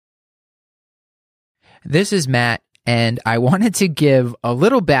This is Matt, and I wanted to give a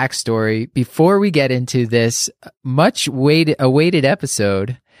little backstory before we get into this much awaited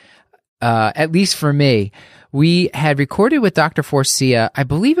episode, at least for me. We had recorded with Dr. Forcia, I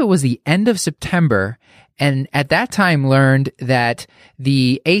believe it was the end of September, and at that time learned that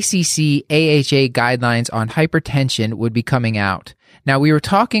the ACC-AHA guidelines on hypertension would be coming out. Now, we were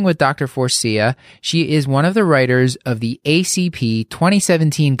talking with Dr. Forcia. She is one of the writers of the ACP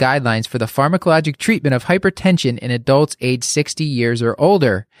 2017 guidelines for the pharmacologic treatment of hypertension in adults aged 60 years or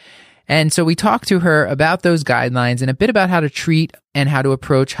older. And so we talked to her about those guidelines and a bit about how to treat and how to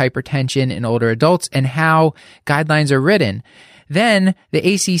approach hypertension in older adults and how guidelines are written. Then the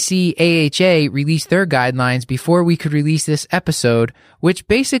ACC-AHA released their guidelines before we could release this episode, which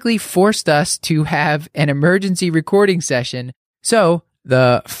basically forced us to have an emergency recording session. So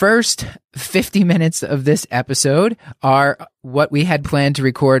the first 50 minutes of this episode are what we had planned to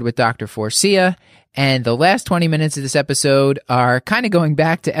record with Dr. Forcia, and the last 20 minutes of this episode are kind of going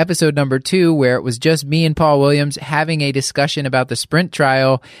back to episode number 2, where it was just me and Paul Williams having a discussion about the sprint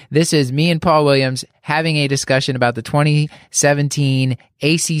trial. This is me and Paul Williams having a discussion about the 2017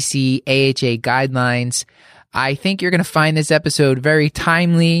 ACC-AHA guidelines. I think you're going to find this episode very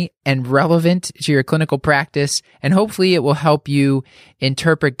timely and relevant to your clinical practice, and hopefully it will help you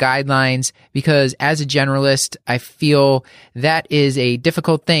interpret guidelines, because as a generalist, I feel that is a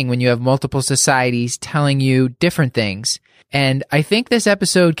difficult thing when you have multiple societies telling you different things. And I think this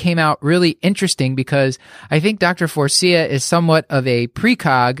episode came out really interesting because I think Dr. Forcia is somewhat of a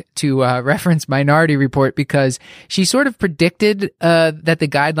precog to reference Minority Report, because she sort of predicted that the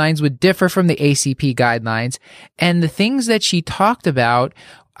guidelines would differ from the ACP guidelines. And the things that she talked about,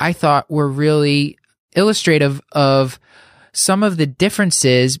 I thought were really illustrative of some of the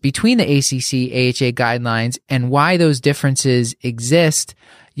differences between the ACC-AHA guidelines and why those differences exist.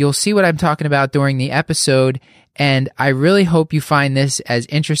 You'll see what I'm talking about during the episode, and I really hope you find this as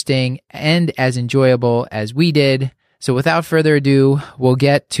interesting and as enjoyable as we did. So without further ado, we'll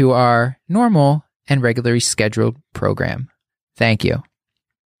get to our normal and regularly scheduled program. Thank you.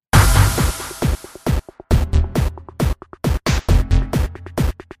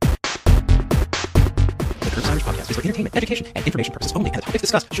 Podcast is for entertainment, education, and information purposes only, and the topics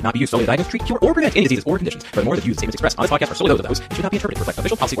discussed should not be used solely to diagnose, treat, cure, or prevent any diseases or conditions. Furthermore, the views and statements expressed on this podcast are solely those of those and should not be interpreted to reflect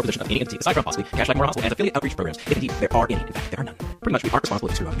official policy or position of any entity aside from possibly Cashback Moral Hospital and affiliate outreach programs. If indeed there are any, in fact, there are none. Pretty much, we aren't responsible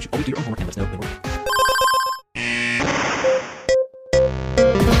if you screw up. You should always do your own homework and let us know when we're wrong.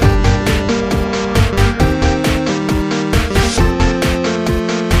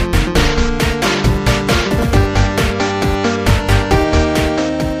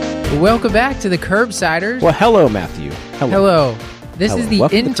 Welcome back to the Curbsiders. Well, hello, Matthew. Hello. This is the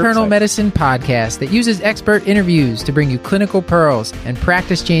Welcome internal medicine podcast that uses expert interviews to bring you clinical pearls and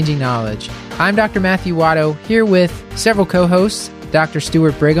practice-changing knowledge. I'm Dr. Matthew Watto, here with several co-hosts, Dr.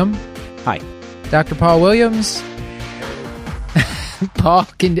 Stuart Brigham. Hi. Dr. Paul Williams. Paul,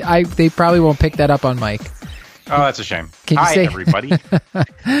 they probably won't pick that up on mic. Oh, that's a shame. Hi, everybody.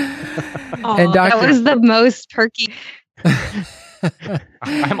 And that was the most perky.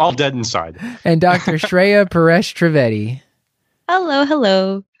 I'm all dead inside. And Dr. Shreya Paresh Trivedi.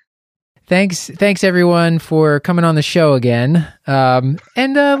 Hello. Thanks everyone for coming on the show again.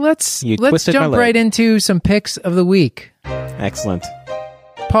 Let's jump right into some picks of the week. Excellent.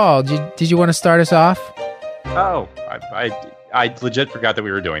 Paul, did you want to start us off? Oh, I legit forgot that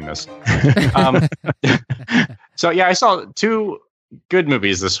we were doing this. So yeah, I saw 2 good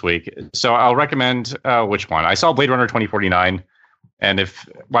movies this week. So I'll recommend which one. I saw Blade Runner 2049. And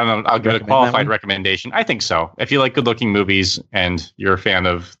I'll give it a qualified recommendation. I think so. If you like good-looking movies and you're a fan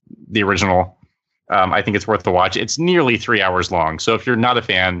of the original, I think it's worth the watch. It's nearly 3 hours long. So if you're not a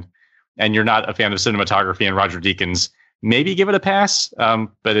fan and you're not a fan of cinematography and Roger Deakins, maybe give it a pass.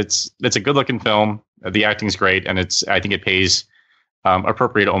 But it's a good-looking film. The acting's great, and I think it pays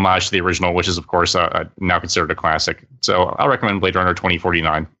appropriate homage to the original, which is, of course, now considered a classic. So I'll recommend Blade Runner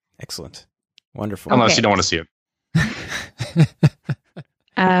 2049. Excellent. Wonderful. Unless you don't want to see it.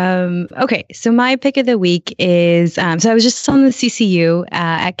 Okay, so my pick of the week is, so I was just on the CCU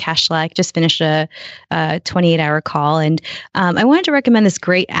at Cashlak, just finished a 28-hour call, and I wanted to recommend this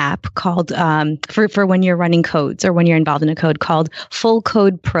great app called, for when you're running codes or when you're involved in a code, called Full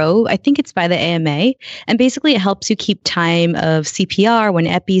Code Pro. I think it's by the AMA, and basically it helps you keep time of CPR, when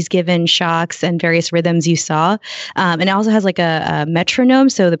epi's given, shocks, and various rhythms you saw. And it also has like a metronome,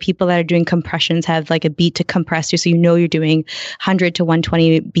 so the people that are doing compressions have like a beat to compress to, so you know you're doing 100 to 120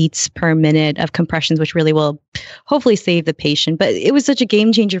 20 beats per minute of compressions, which really will hopefully save the patient. But it was such a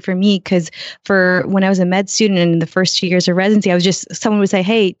game changer for me because for when I was a med student and in the first 2 years of residency, I was just, someone would say,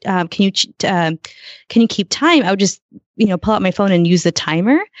 hey, can you keep time? I would just, pull out my phone and use the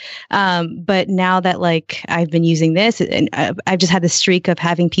timer. But now that like I've been using this and I've just had the streak of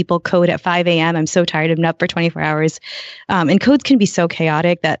having people code at 5 a.m. I'm so tired of being up for 24 hours. And codes can be so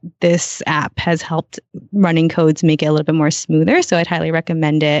chaotic that this app has helped running codes make it a little bit more smoother. So I'd highly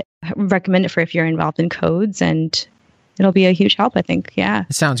recommend it. Recommend it for if you're involved in codes, and it'll be a huge help, I think. Yeah.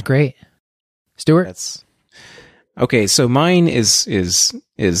 It sounds great. Stuart? Okay, so mine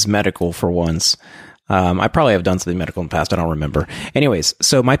is medical for once. I probably have done something medical in the past. I don't remember. Anyways,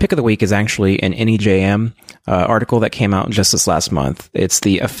 so my pick of the week is actually an NEJM article that came out just this last month. It's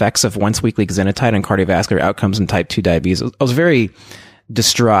the effects of once weekly exenatide on cardiovascular outcomes in type 2 diabetes. I was very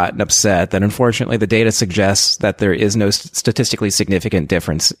distraught and upset that unfortunately the data suggests that there is no statistically significant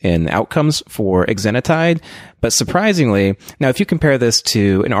difference in outcomes for exenatide. But surprisingly, now if you compare this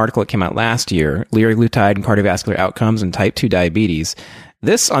to an article that came out last year, liraglutide and cardiovascular outcomes in type 2 diabetes,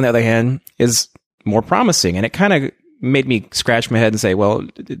 this, on the other hand, is more promising. And it kind of made me scratch my head and say, well,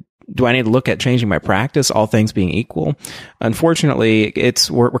 do I need to look at changing my practice, all things being equal? Unfortunately,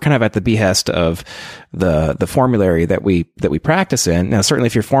 we're kind of at the behest of the formulary that we practice in. Now, certainly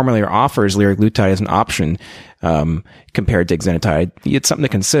if your formulary offers liraglutide as an option, compared to exenatide, it's something to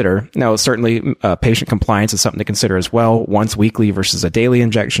consider. Now, certainly, patient compliance is something to consider as well. Once weekly versus a daily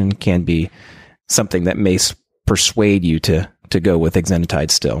injection can be something that may persuade you to go with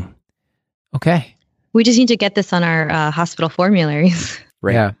exenatide still. Okay. We just need to get this on our hospital formularies.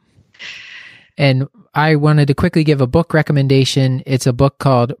 Right. Yeah. And I wanted to quickly give a book recommendation. It's a book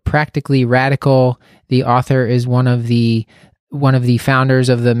called Practically Radical. The author is one of the founders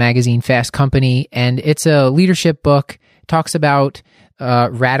of the magazine Fast Company, and it's a leadership book. It talks about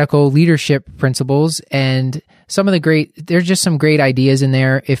radical leadership principles, and there's just some great ideas in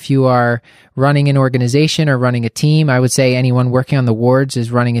there. If you are running an organization or running a team, I would say anyone working on the wards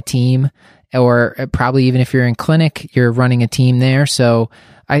is running a team, or probably even if you're in clinic, you're running a team there. So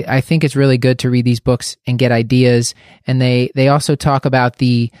I think it's really good to read these books and get ideas. And they also talk about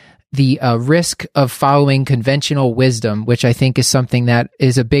the risk of following conventional wisdom, which I think is something that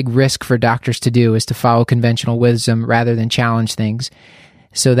is a big risk for doctors to do, is to follow conventional wisdom rather than challenge things.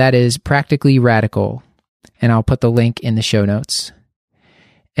 So that is Practically Radical. And I'll put the link in the show notes.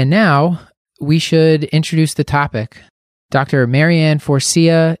 And now we should introduce the topic. Dr. Marianne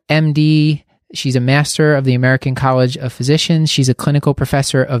Forcia, MD. She's a master of the American College of Physicians. She's a clinical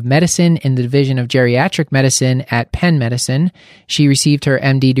professor of medicine in the Division of Geriatric Medicine at Penn Medicine. She received her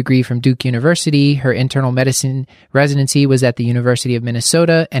MD degree from Duke University. Her internal medicine residency was at the University of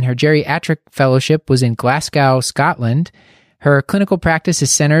Minnesota, and her geriatric fellowship was in Glasgow, Scotland. Her clinical practice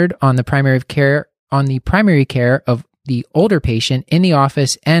is centered on the primary care of the older patient in the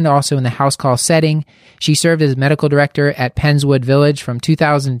office and also in the house call setting. She served as medical director at Pennswood Village from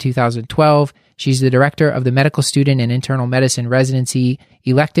 2000 to 2012. She's the director of the Medical Student and Internal Medicine Residency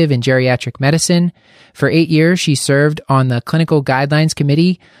Elective in Geriatric Medicine. For 8 years, she served on the Clinical Guidelines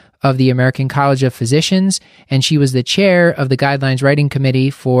Committee of the American College of Physicians, and she was the chair of the Guidelines Writing Committee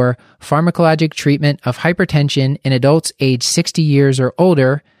for Pharmacologic Treatment of Hypertension in Adults aged 60 years or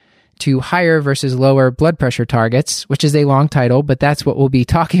older to higher versus lower blood pressure targets, which is a long title, but that's what we'll be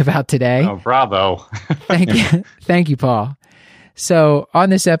talking about today. Oh, bravo. Thank you. Thank you, Paul. So on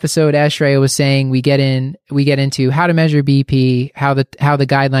this episode, as Shreya was saying, we get into how to measure BP, how the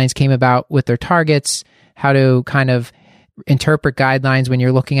guidelines came about with their targets, how to kind of interpret guidelines when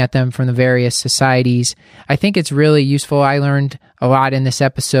you're looking at them from the various societies. I think it's really useful. I learned a lot in this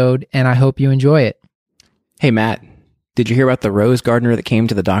episode, and I hope you enjoy it. Hey, Matt, did you hear about the rose gardener that came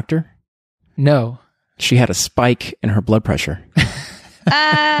to the doctor? No. She had a spike in her blood pressure.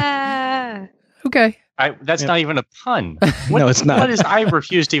 Okay. That's not even a pun. No, it's not. I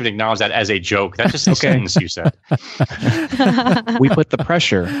refuse to even acknowledge that as a joke. That's just a sentence you said. We put the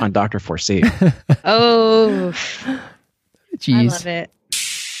pressure on Dr. Forcia. Oh, Jeez. I love it.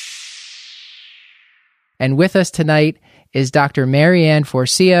 And with us tonight is Dr. Marianne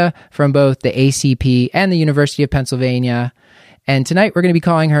Forcia from both the ACP and the University of Pennsylvania. And tonight we're going to be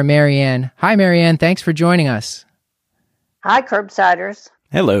calling her Marianne. Hi, Marianne. Thanks for joining us. Hi, Curbsiders.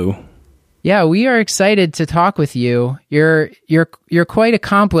 Hello. Yeah, we are excited to talk with you. You're quite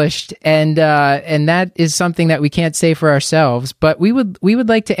accomplished, and that is something that we can't say for ourselves. But we would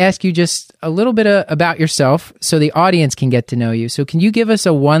like to ask you just a little bit about yourself, so the audience can get to know you. So, can you give us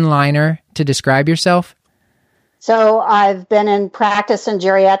a one-liner to describe yourself? So I've been in practice in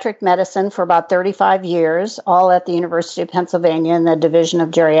geriatric medicine for about 35 years, all at the University of Pennsylvania in the Division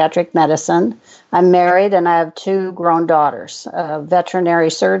of Geriatric Medicine. I'm married and I have 2 grown daughters, a veterinary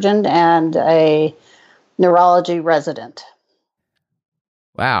surgeon and a neurology resident.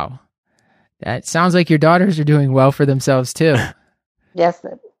 Wow. That sounds like your daughters are doing well for themselves too. Yes,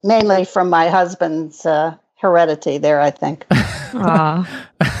 mainly from my husband's heredity there, I think.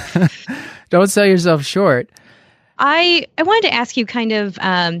 Don't sell yourself short. I wanted to ask you kind of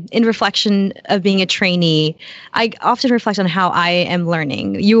in reflection of being a trainee, I often reflect on how I am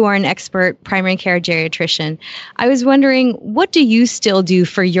learning. You are an expert primary care geriatrician. I was wondering, what do you still do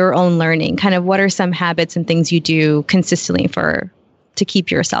for your own learning? Kind of what are some habits and things you do consistently to keep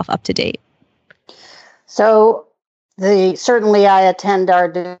yourself up to date? So certainly I attend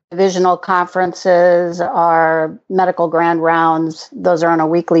our divisional conferences, our medical grand rounds. Those are on a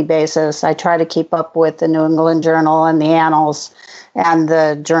weekly basis. I try to keep up with the New England Journal and the Annals and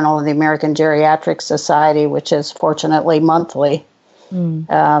the Journal of the American Geriatric Society, which is fortunately monthly.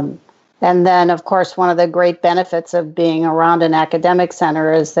 And then, of course, one of the great benefits of being around an academic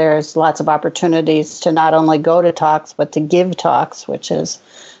center is there's lots of opportunities to not only go to talks, but to give talks, which is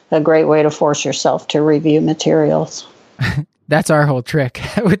a great way to force yourself to review materials. That's our whole trick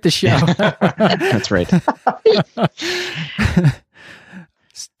with the show. That's right.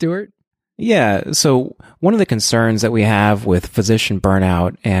 Stuart? Yeah. So one of the concerns that we have with physician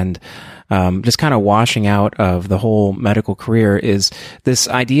burnout and just kind of washing out of the whole medical career is this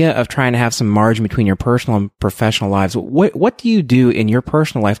idea of trying to have some margin between your personal and professional lives. What do you do in your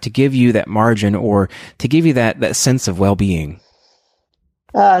personal life to give you that margin or to give you that sense of well-being?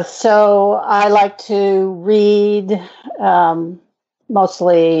 So I like to read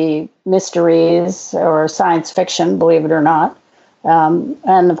mostly mysteries or science fiction, believe it or not.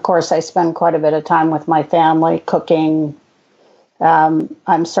 And of course, I spend quite a bit of time with my family cooking.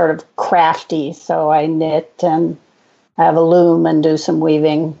 I'm sort of crafty, so I knit and I have a loom and do some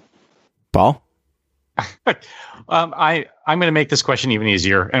weaving. Paul? I'm going to make this question even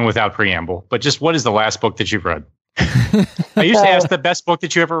easier and without preamble, but just what is the last book that you've read? I used to ask the best book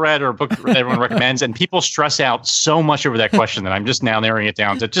that you ever read or a book that everyone recommends, and people stress out so much over that question that I'm just now narrowing it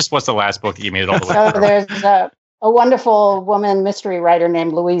down to just what's the last book that you made it all the way So through. there's a wonderful woman mystery writer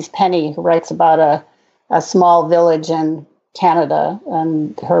named Louise Penny who writes about a small village in Canada,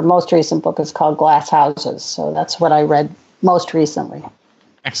 and her most recent book is called Glass Houses. So that's what I read most recently.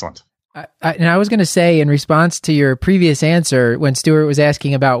 Excellent. And I was going to say, in response to your previous answer, when Stuart was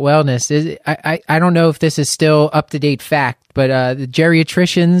asking about wellness, I don't know if this is still up-to-date fact, but the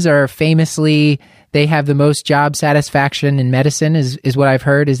geriatricians are famously, they have the most job satisfaction in medicine, is what I've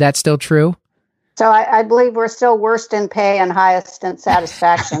heard. Is that still true? So I believe we're still worst in pay and highest in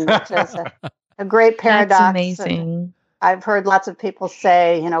satisfaction, which is a great paradox. That's amazing. I've heard lots of people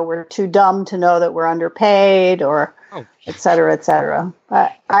say, we're too dumb to know that we're underpaid or et cetera, et cetera.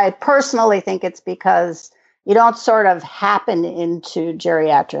 I personally think it's because you don't sort of happen into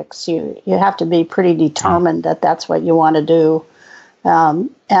geriatrics. You have to be pretty determined that that's what you want to do.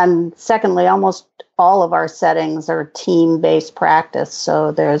 And secondly, almost all of our settings are team-based practice,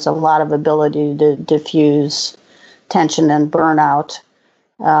 so there's a lot of ability to diffuse tension and burnout.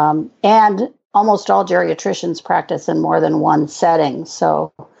 And almost all geriatricians practice in more than one setting,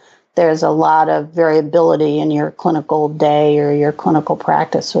 so there's a lot of variability in your clinical day or your clinical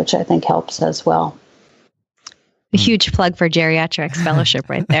practice, which I think helps as well. A huge plug for geriatrics fellowship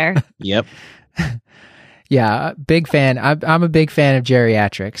right there. Yep. Yeah, big fan. I'm a big fan of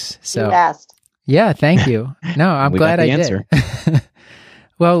geriatrics. So You asked. yeah, thank you. No, I'm glad I did.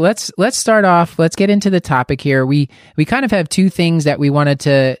 Well, let's start off. Let's get into the topic here. We kind of have 2 things that we wanted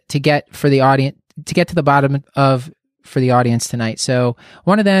to get for the audience, to get to the bottom of for the audience tonight. So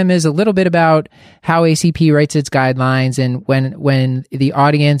one of them is a little bit about how ACP writes its guidelines, and when the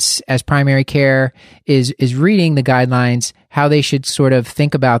audience as primary care is reading the guidelines, how they should sort of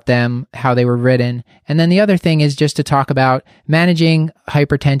think about them, how they were written. And then the other thing is just to talk about managing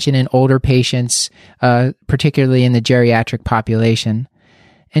hypertension in older patients, particularly in the geriatric population.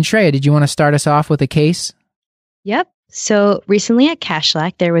 And Shreya, did you want to start us off with a case? Yep. So recently at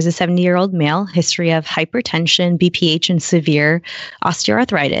Kashlak, there was a 70-year-old male, history of hypertension, BPH, and severe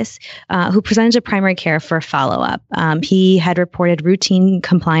osteoarthritis, who presented to primary care for follow-up. He had reported routine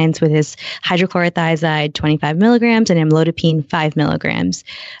compliance with his hydrochlorothiazide 25 milligrams and amlodipine 5 milligrams.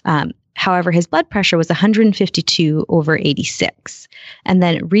 However, his blood pressure was 152/86. And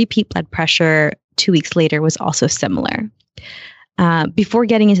then repeat blood pressure 2 weeks later was also similar. Before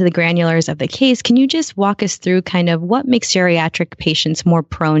getting into the granulars of the case, can you just walk us through kind of what makes geriatric patients more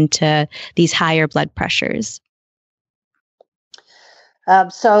prone to these higher blood pressures?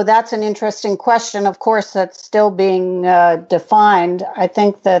 So that's an interesting question. Of course, that's still being defined. I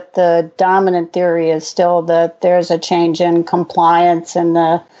think that the dominant theory is still that there's a change in compliance in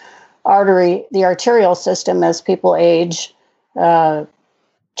the arterial system as people age,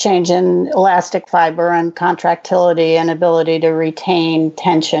 change in elastic fiber and contractility and ability to retain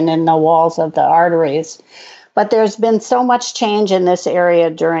tension in the walls of the arteries. But there's been so much change in this area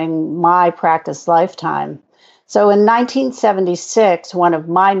during my practice lifetime. So in 1976, one of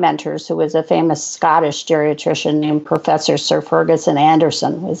my mentors, who was a famous Scottish geriatrician named Professor Sir Ferguson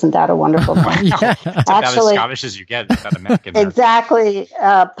Anderson, isn't that a wonderful thing? Yeah. It's about as Scottish as you get. Without a Mac in there. Exactly.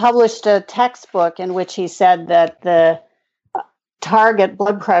 Published a textbook in which he said that the target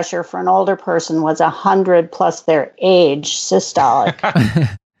blood pressure for an older person was 100 plus their age systolic.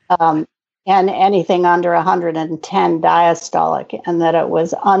 And anything under 110 diastolic, and that it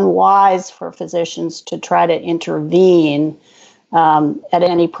was unwise for physicians to try to intervene at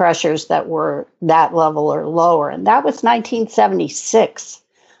any pressures that were that level or lower. And that was 1976.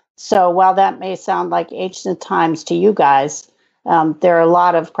 So while that may sound like ancient times to you guys, there are a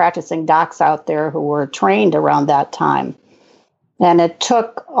lot of practicing docs out there who were trained around that time. And it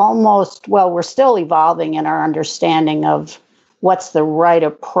took we're still evolving in our understanding of what's the right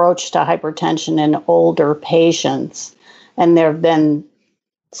approach to hypertension in older patients. And there have been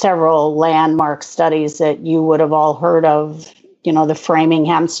several landmark studies that you would have all heard of. You know, the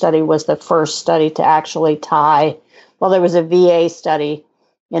Framingham study was the first study to actually tie, there was a VA study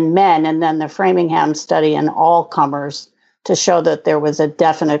in men, and then the Framingham study in all comers to show that there was a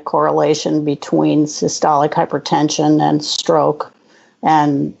definite correlation between systolic hypertension and stroke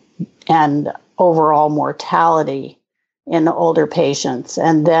and overall mortality in older patients.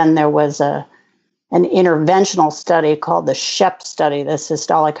 And then there was an interventional study called the SHEP study, the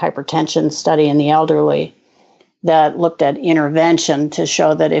systolic hypertension study in the elderly, that looked at intervention to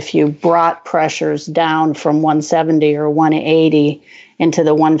show that if you brought pressures down from 170 or 180 into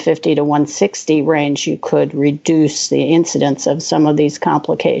the 150 to 160 range, you could reduce the incidence of some of these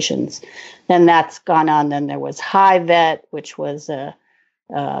complications. Then that's gone on. Then there was HIVET, which was a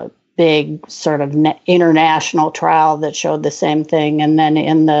big sort of international trial that showed the same thing. And then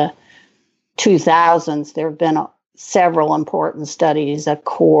in the 2000s, there have been several important studies,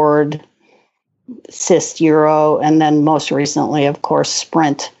 ACCORD, CIST Euro, and then most recently, of course,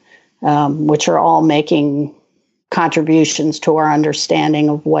 SPRINT, which are all making contributions to our understanding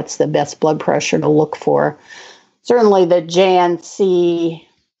of what's the best blood pressure to look for. Certainly the JNC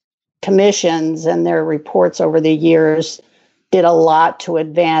commissions and their reports over the years did a lot to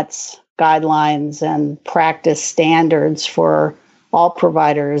advance guidelines and practice standards for all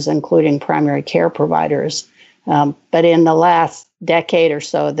providers, including primary care providers. But in the last decade or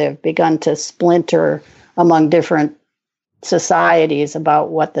so, they've begun to splinter among different societies about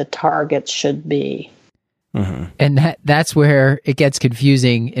what the targets should be. Mm-hmm. And that's where it gets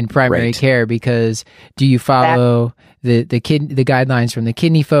confusing in primary care, because do you follow the guidelines from the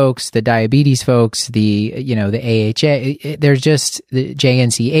kidney folks, the diabetes folks, the AHA? There's just the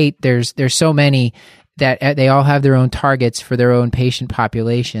JNC8. There's so many that they all have their own targets for their own patient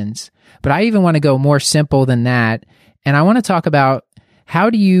populations. But I even want to go more simple than that, and I want to talk about, how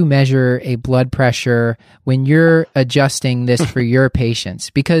do you measure a blood pressure when you're adjusting this for your patients?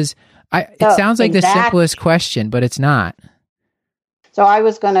 Because it sounds like the simplest question, but it's not. So I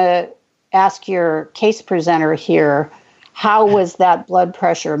was going to ask your case presenter here, how was that blood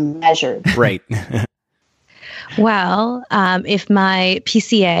pressure measured? Right. Well, if my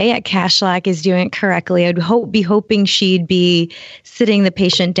PCA at Cashlack is doing it correctly, I'd be hoping she'd be sitting the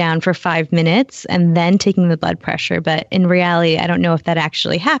patient down for 5 minutes and then taking the blood pressure. But in reality, I don't know if that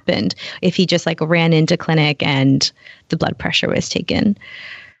actually happened, if he just ran into clinic and the blood pressure was taken.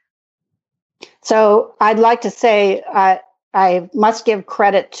 So I'd like to say I must give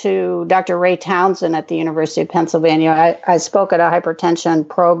credit to Dr. Ray Townsend at the University of Pennsylvania. I spoke at a hypertension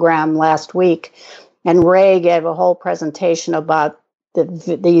program last week, and Ray gave a whole presentation about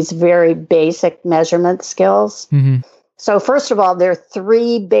these very basic measurement skills. Mm-hmm. So first of all, there are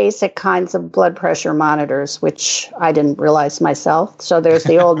 3 basic kinds of blood pressure monitors, which I didn't realize myself. So there's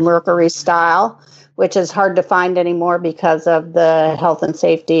the old mercury style, which is hard to find anymore because of the health and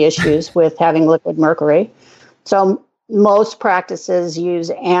safety issues with having liquid mercury. So most practices use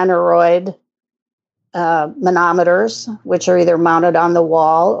aneroid manometers, which are either mounted on the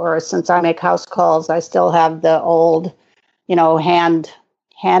wall, or since I make house calls, I still have the old, hand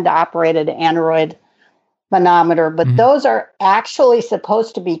operated aneroid manometer. But those are actually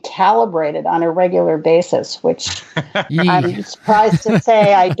supposed to be calibrated on a regular basis, which I'm surprised to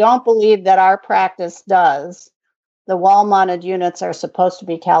say I don't believe that our practice does. the wall-mounted units are supposed to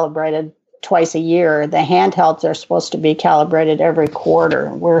be calibrated twice a year. The handhelds are supposed to be calibrated every quarter.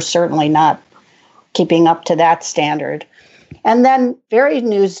 We're certainly not keeping up to that standard. And then very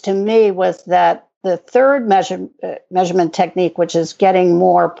news to me was that the third measurement technique, which is getting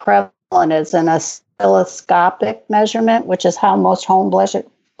more prevalent, is an oscilloscopic measurement, which is how most home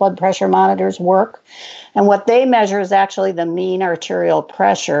blood pressure monitors work. And what they measure is actually the mean arterial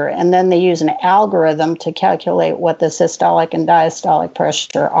pressure. And then they use an algorithm to calculate what the systolic and diastolic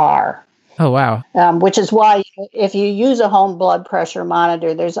pressure are. Oh, wow. Which is why if you use a home blood pressure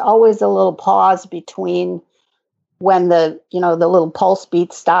monitor, there's always a little pause between when the little pulse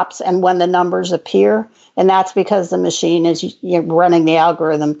beat stops and when the numbers appear. And that's because the machine is running the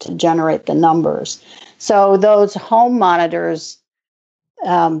algorithm to generate the numbers. So those home monitors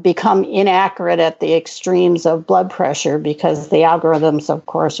become inaccurate at the extremes of blood pressure because the algorithms, of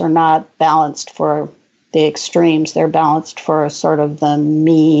course, are not balanced for the extremes. They're balanced for sort of the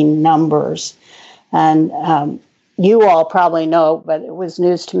mean numbers. And you all probably know, but it was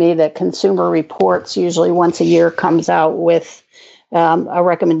news to me that Consumer Reports usually once a year comes out with a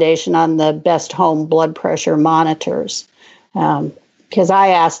recommendation on the best home blood pressure monitors. Because I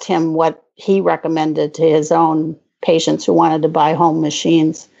asked him what he recommended to his own patients who wanted to buy home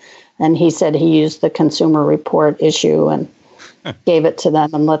machines. And he said he used the Consumer Report issue and gave it to them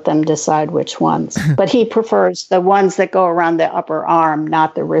and let them decide which ones. But he prefers the ones that go around the upper arm,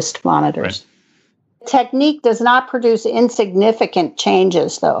 not the wrist monitors. Right. Technique does not produce insignificant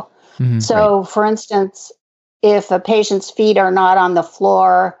changes, though. So, for instance, if a patient's feet are not on the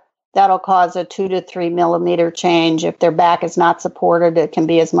floor, that'll cause a 2 to 3 millimeter change. If their back is not supported, it can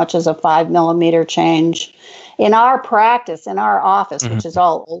be as much as a 5 millimeter change. In our practice, in our office, which is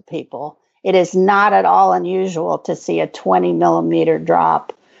all old people, it is not at all unusual to see a 20 millimeter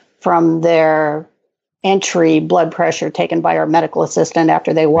drop from their entry blood pressure taken by our medical assistant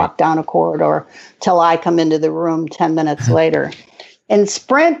after they walk down a corridor till I come into the room 10 minutes later. In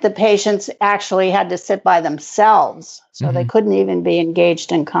Sprint, the patients actually had to sit by themselves, so they couldn't even be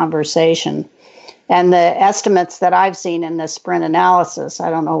engaged in conversation. And the estimates that I've seen in the Sprint analysis, I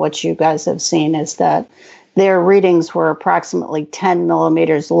don't know what you guys have seen, is that their readings were approximately 10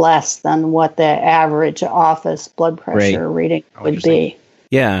 millimeters less than what the average office blood pressure reading would be.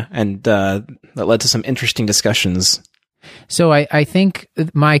 Yeah, and that led to some interesting discussions. So I think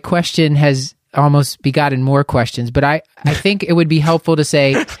my question has almost begotten more questions, but I think it would be helpful to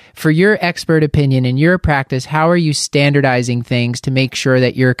say, for your expert opinion in your practice, how are you standardizing things to make sure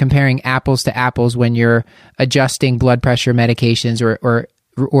that you're comparing apples to apples when you're adjusting blood pressure medications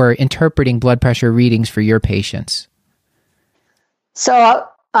or interpreting blood pressure readings for your patients? So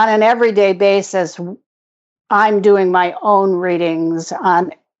on an everyday basis, I'm doing my own readings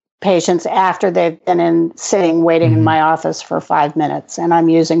on patients after they've been sitting waiting in my office for 5 minutes. And I'm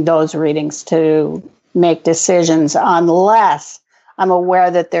using those readings to make decisions unless I'm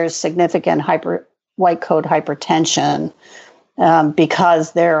aware that there's significant white coat hypertension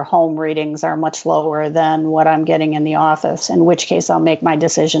because their home readings are much lower than what I'm getting in the office, in which case I'll make my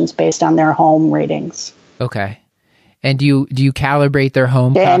decisions based on their home readings. Okay. And do you calibrate their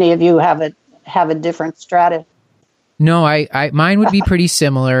home? Do any of you have a different strategy? No, mine would be pretty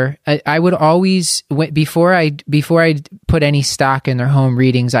similar. I would always, before I put any stock in their home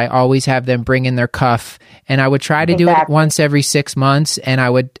readings, I always have them bring in their cuff, and I would try to do it once every 6 months, and I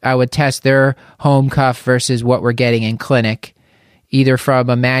would test their home cuff versus what we're getting in clinic, either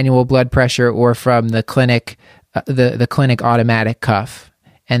from a manual blood pressure or from the clinic, the clinic automatic cuff,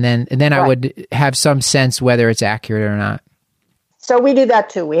 and then I would have some sense whether it's accurate or not. So we do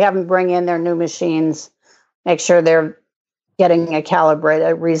that too. We have them bring in their new machines. Make sure they're getting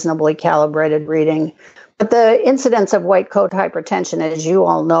a reasonably calibrated reading. But the incidence of white coat hypertension, as you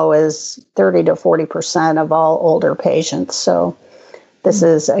all know, is 30 to 40% of all older patients. So this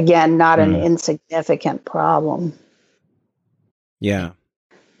is, again, not an insignificant problem. Yeah.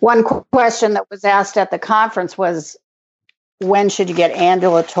 One question that was asked at the conference was, when should you get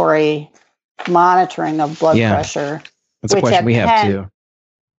ambulatory monitoring of blood pressure? That's a question we have too.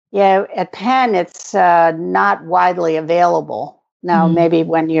 Yeah, at Penn, it's not widely available. Now, maybe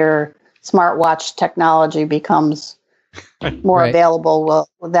when your smartwatch technology becomes more available,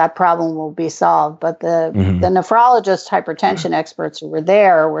 that problem will be solved. But the nephrologist hypertension experts who were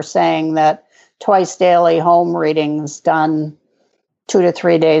there were saying that twice daily home readings done 2 to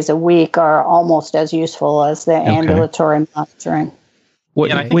 3 days a week are almost as useful as the ambulatory monitoring.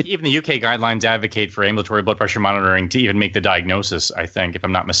 And I think even the UK guidelines advocate for ambulatory blood pressure monitoring to even make the diagnosis, I think, if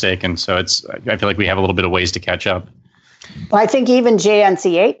I'm not mistaken. So I feel like we have a little bit of ways to catch up. Well, I think even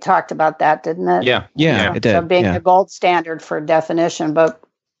JNC8 talked about that, didn't it? Yeah, it did. So being the gold standard for definition, but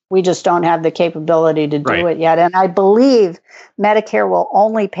we just don't have the capability to do it yet. And I believe Medicare will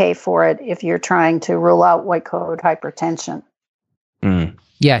only pay for it if you're trying to rule out white coat hypertension. Mm.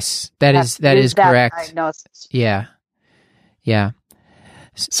 Yes, that is correct. Diagnosis. Yeah.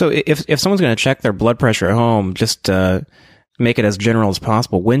 So if someone's going to check their blood pressure at home, just make it as general as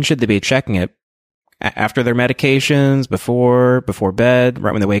possible. When should they be checking it? After their medications, before bed,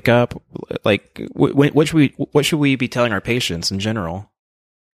 right when they wake up? Like, what should we be telling our patients in general?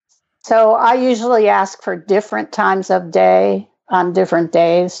 So I usually ask for different times of day on different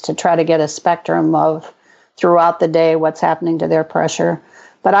days to try to get a spectrum of throughout the day what's happening to their pressure.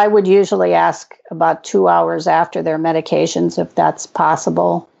 But I would usually ask about 2 hours after their medications if that's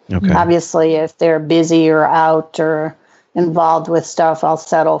possible. Okay. Obviously, if they're busy or out or involved with stuff, I'll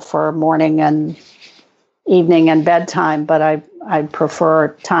settle for morning and evening and bedtime, but I prefer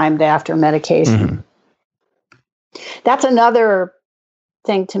timed after medication. Mm-hmm. That's another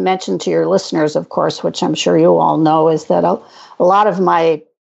thing to mention to your listeners, of course, which I'm sure you all know, is that a lot of my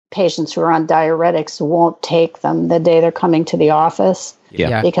patients who are on diuretics won't take them the day they're coming to the office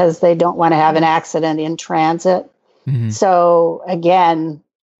because they don't want to have an accident in transit. Mm-hmm. So again,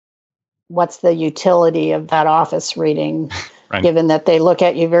 what's the utility of that office reading? Right. Given that they look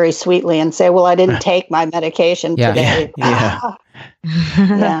at you very sweetly and say, well, I didn't take my medication today. Yeah.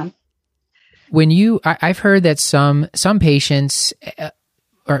 When I've heard that some patients,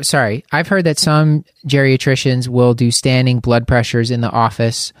 I've heard that some geriatricians will do standing blood pressures in the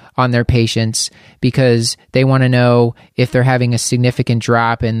office on their patients because they want to know if they're having a significant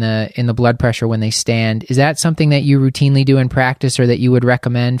drop in the blood pressure when they stand. Is that something that you routinely do in practice or that you would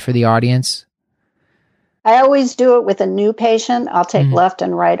recommend for the audience? I always do it with a new patient. I'll take left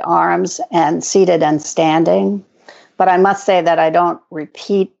and right arms and seated and standing. But I must say that I don't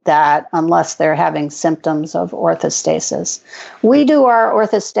repeat that unless they're having symptoms of orthostasis. We do our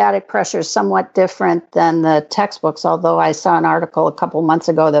orthostatic pressure somewhat different than the textbooks, although I saw an article a couple months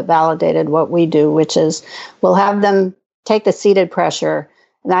ago that validated what we do, which is we'll have them take the seated pressure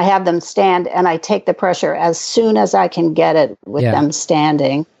and I have them stand and I take the pressure as soon as I can get it with them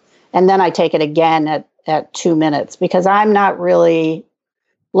standing. And then I take it again at 2 minutes because I'm not really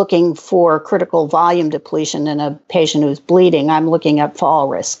looking for critical volume depletion in a patient who's bleeding. I'm looking at fall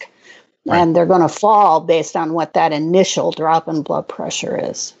risk. Right. And they're going to fall based on what that initial drop in blood pressure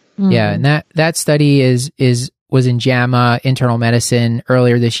is. Yeah, and that study was in JAMA Internal Medicine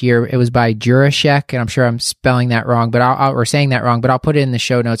earlier this year. It was by Jurashek, and I'm sure I'm spelling that wrong, but or saying that wrong, but I'll put it in the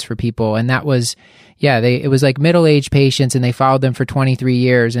show notes for people. And that was, it was like middle-aged patients, and they followed them for 23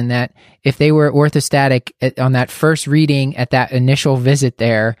 years. And that if they were orthostatic on that first reading at that initial visit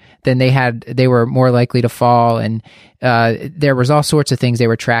there, then they were more likely to fall. And there was all sorts of things they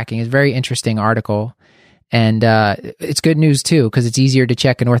were tracking. It's a very interesting article. And it's good news too, because it's easier to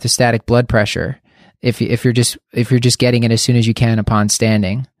check an orthostatic blood pressure if you're just getting it as soon as you can upon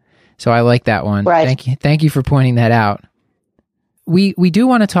standing. So I like that one. Right. Thank you for pointing that out. We do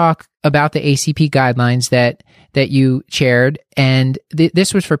want to talk about the ACP guidelines that you chaired, and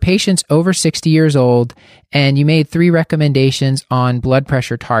this was for patients over 60 years old, and you made 3 recommendations on blood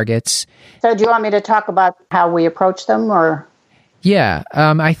pressure targets. So do you want me to talk about how we approach them, or? Yeah,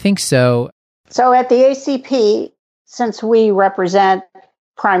 I think so. So at the ACP, since we represent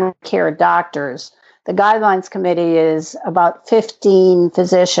primary care doctors, the guidelines committee is about 15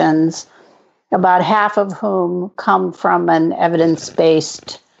 physicians, about half of whom come from an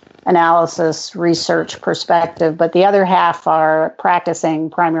evidence-based analysis research perspective, but the other half are practicing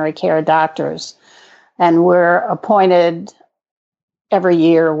primary care doctors. And we're appointed every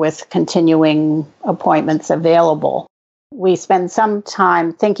year with continuing appointments available. We spend some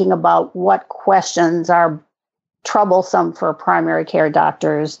time thinking about what questions are troublesome for primary care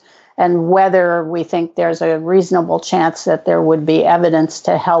doctors and whether we think there's a reasonable chance that there would be evidence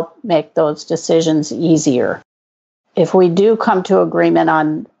to help make those decisions easier. If we do come to agreement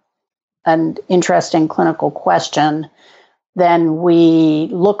on an interesting clinical question, then we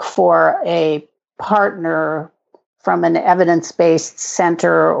look for a partner from an evidence-based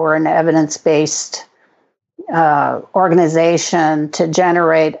center or an evidence-based organization to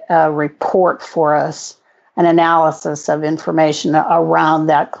generate a report for us, an analysis of information around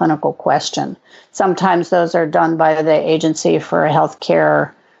that clinical question. Sometimes those are done by the Agency for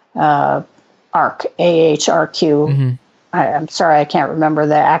Healthcare AHRQ. Mm-hmm. I'm sorry, I can't remember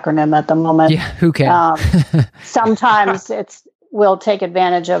the acronym at the moment. Yeah, who can? Sometimes we'll take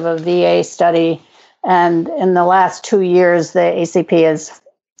advantage of a VA study. And in the last 2 years, the ACP has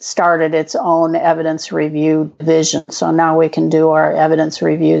started its own evidence review division. So now we can do our evidence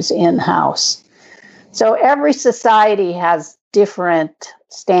reviews in-house. So every society has different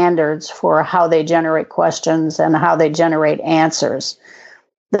standards for how they generate questions and how they generate answers.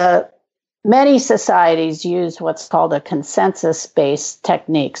 Many societies use what's called a consensus-based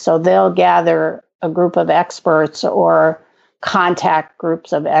technique. So they'll gather a group of experts or contact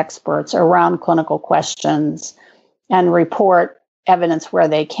groups of experts around clinical questions and report evidence where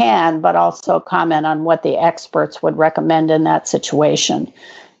they can, but also comment on what the experts would recommend in that situation.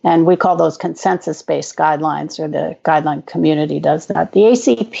 And we call those consensus-based guidelines, or the guideline community does that. The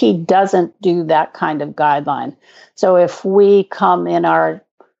ACP doesn't do that kind of guideline. So if we come in our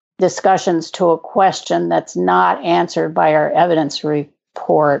discussions to a question that's not answered by our evidence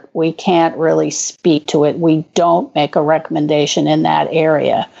report, we can't really speak to it. We don't make a recommendation in that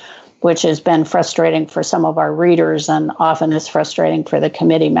area, which has been frustrating for some of our readers and often is frustrating for the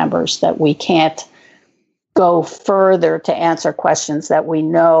committee members, that we can't go further to answer questions that we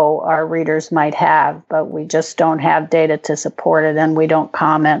know our readers might have, but we just don't have data to support it, and we don't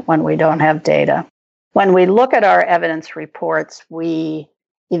comment when we don't have data. When we look at our evidence reports, we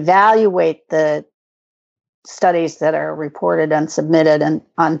evaluate the studies that are reported and submitted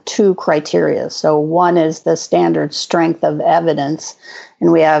on two criteria. So one is the standard strength of evidence,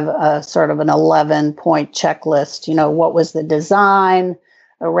 and we have a sort of an 11-point checklist. You know, what was the design?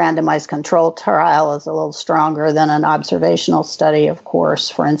 A randomized controlled trial is a little stronger than an observational study, of course,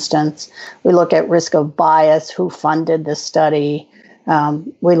 for instance. We look at risk of bias, who funded the study.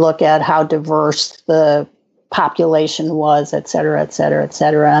 We look at how diverse the population was, et cetera, et cetera, et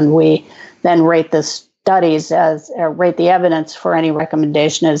cetera. And we then rate the studies rate the evidence for any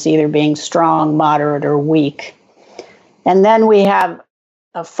recommendation as either being strong, moderate, or weak. And then we have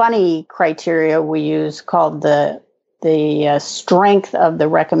a funny criteria we use called the strength of the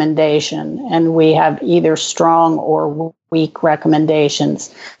recommendation, and we have either strong or weak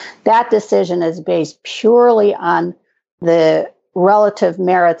recommendations. That decision is based purely on the relative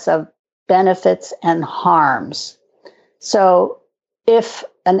merits of benefits and harms. So if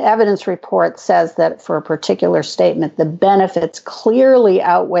an evidence report says that for a particular statement, the benefits clearly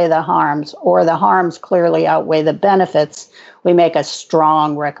outweigh the harms, or the harms clearly outweigh the benefits, we make a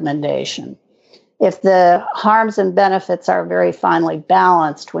strong recommendation. If the harms and benefits are very finely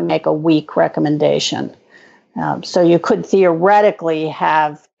balanced, we make a weak recommendation. So you could theoretically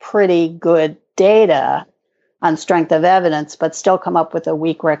have pretty good data on strength of evidence, but still come up with a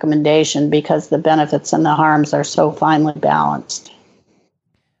weak recommendation because the benefits and the harms are so finely balanced.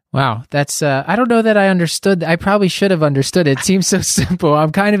 Wow, that's, I don't know that I understood. I probably should have understood it. It seems so simple.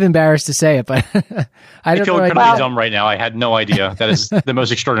 I'm kind of embarrassed to say it, but I don't feel know. incredibly dumb right now. I had no idea. That is the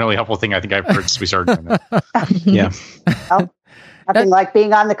most extraordinarily helpful thing I think I've heard since we started doing that. Yeah. Well, nothing like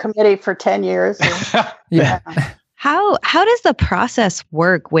being on the committee for 10 years. Yeah. How does the process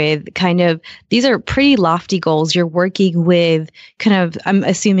work with kind of, these are pretty lofty goals. You're working with kind of, I'm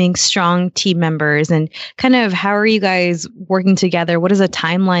assuming, strong team members, and kind of how are you guys working together? What does a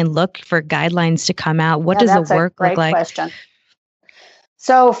timeline look for guidelines to come out? What does the work look like? Question.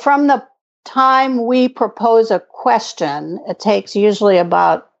 So from the time we propose a question, it takes usually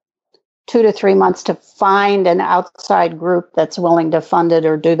about 2 to 3 months to find an outside group that's willing to fund it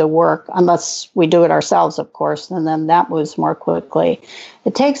or do the work, unless we do it ourselves, of course, and then that moves more quickly.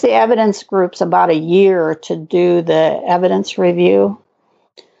 It takes the evidence groups about a year to do the evidence review.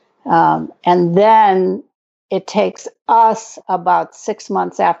 And then it takes us about 6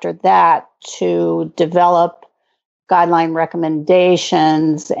 months after that to develop guideline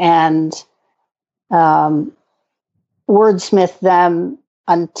recommendations and wordsmith them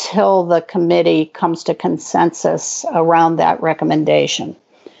until the committee comes to consensus around that recommendation.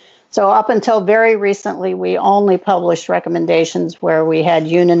 So up until very recently, we only published recommendations where we had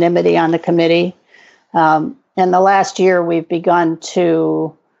unanimity on the committee. In the last year, we've begun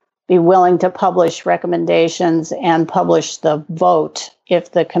to be willing to publish recommendations and publish the vote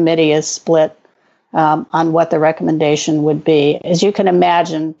if the committee is split on what the recommendation would be. As you can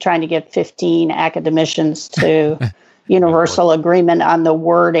imagine, trying to get 15 academicians to universal agreement on the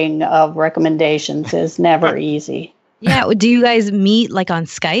wording of recommendations is never easy. Yeah. Do you guys meet like on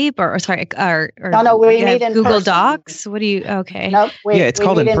Skype or no, we meet in Google person. Docs? What do you, okay. Nope. It's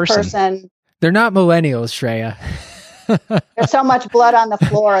called in person. They're not millennials, Shreya. There's so much blood on the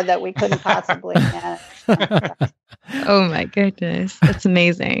floor that we couldn't possibly manage. Oh my goodness. That's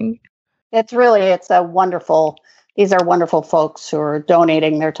amazing. These are wonderful folks who are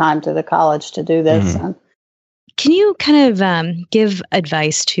donating their time to the college to do this. Mm-hmm. Can you kind of give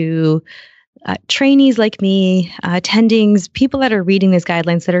advice to trainees like me, attendings, people that are reading these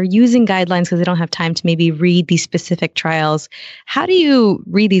guidelines, that are using guidelines because they don't have time to maybe read these specific trials, how do you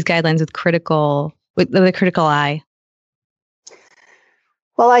read these guidelines with the critical eye?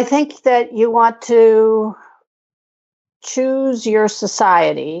 Well, I think that you want to choose your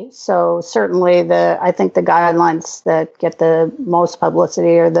society. So certainly I think the guidelines that get the most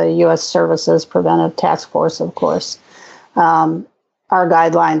publicity are the U.S. Services Preventive Task Force, of course. Our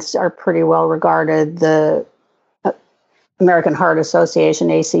guidelines are pretty well regarded. The American Heart Association,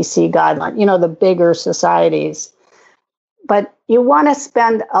 ACC guideline, the bigger societies. But you want to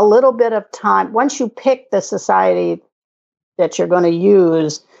spend a little bit of time, once you pick the society that you're going to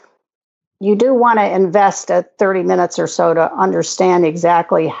use, you do want to invest 30 minutes or so to understand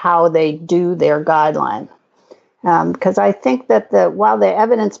exactly how they do their guideline. Because I think that while the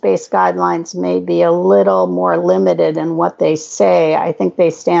evidence-based guidelines may be a little more limited in what they say, I think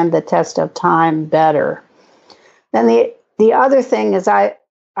they stand the test of time better. Then the other thing is I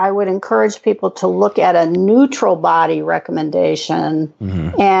would encourage people to look at a neutral body recommendation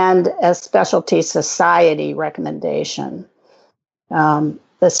and a specialty society recommendation.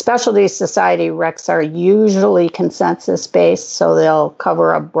 The specialty society recs are usually consensus-based, so they'll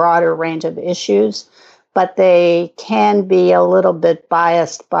cover a broader range of issues, but they can be a little bit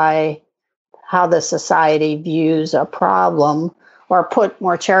biased by how the society views a problem, or put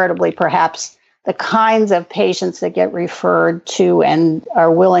more charitably, perhaps, the kinds of patients that get referred to and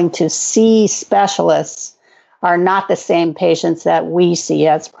are willing to see specialists are not the same patients that we see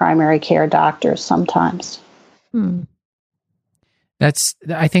as primary care doctors sometimes.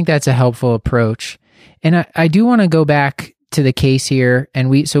 I think that's a helpful approach. And I do want to go back to the case here. And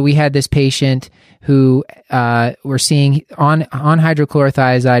we had this patient who we're seeing on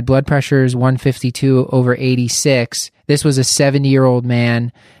hydrochlorothiazide, blood pressure is 152/86. This was a 70-year-old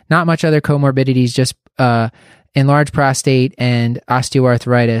man, not much other comorbidities, just enlarged prostate and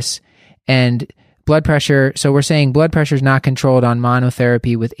osteoarthritis. And blood pressure, so we're saying blood pressure is not controlled on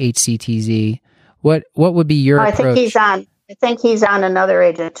monotherapy with HCTZ. What would be your approach? I think he's on another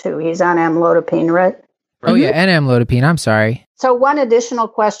agent too. He's on amlodipine, right? Oh yeah, and amlodipine. I'm sorry. So one additional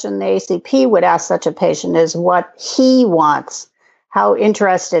question the ACP would ask such a patient is what he wants, how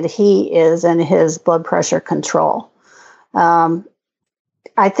interested he is in his blood pressure control.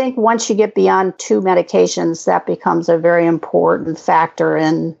 I think once you get beyond 2 medications, that becomes a very important factor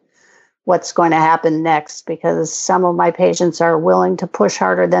in what's going to happen next, because some of my patients are willing to push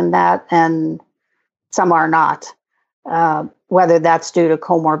harder than that and some are not. Whether that's due to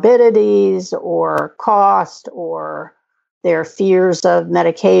comorbidities or cost or their fears of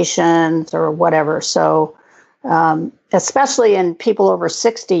medications or whatever. So especially in people over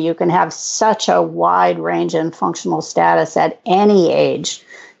 60, you can have such a wide range in functional status at any age.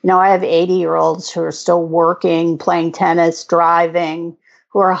 I have 80-year-olds who are still working, playing tennis, driving,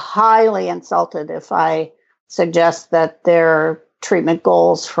 who are highly insulted if I suggest that their treatment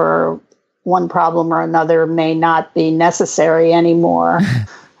goals for one problem or another may not be necessary anymore.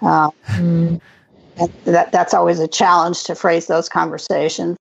 That's always a challenge to phrase those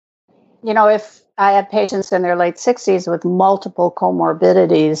conversations. If I have patients in their late 60s with multiple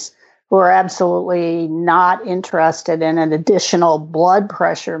comorbidities who are absolutely not interested in an additional blood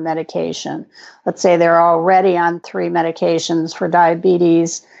pressure medication, let's say they're already on 3 medications for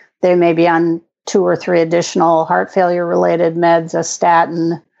diabetes, they may be on 2 or 3 additional heart failure related meds, a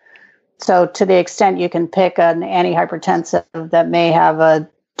statin. So to the extent you can pick an antihypertensive that may have a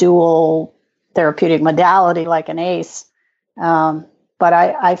dual therapeutic modality like an ACE, but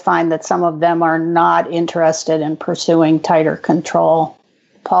I find that some of them are not interested in pursuing tighter control.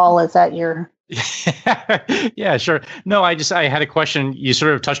 Paul, is that your... Yeah, sure. No, I had a question. You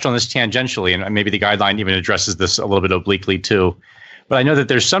sort of touched on this tangentially, and maybe the guideline even addresses this a little bit obliquely too. But I know that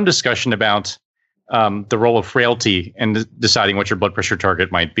there's some discussion about the role of frailty in deciding what your blood pressure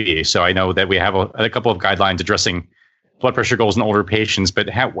target might be. So I know that we have a couple of guidelines addressing blood pressure goals in older patients, but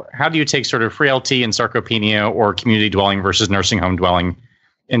how do you take sort of frailty and sarcopenia or community dwelling versus nursing home dwelling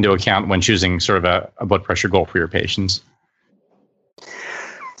into account when choosing sort of a blood pressure goal for your patients?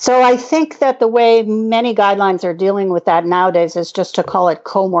 So I think that the way many guidelines are dealing with that nowadays is just to call it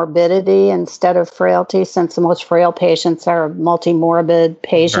comorbidity instead of frailty, since the most frail patients are multimorbid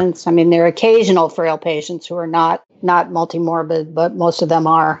patients. Sure. I mean, there are occasional frail patients who are not multimorbid, but most of them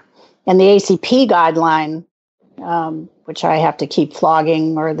are. And the ACP guideline, which I have to keep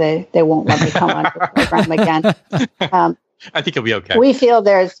flogging or they won't let me come on the program again. I think it'll be okay. We feel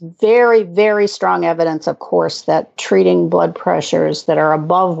there's very, very strong evidence, of course, that treating blood pressures that are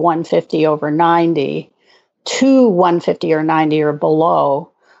above 150/90 to 150 or 90 or below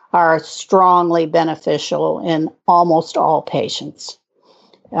are strongly beneficial in almost all patients.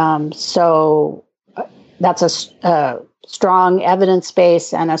 So that's a strong evidence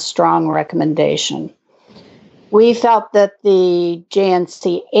base and a strong recommendation. We felt that the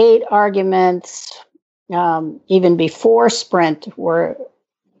JNC8 arguments, even before SPRINT,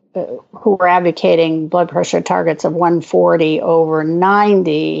 who were advocating blood pressure targets of 140 over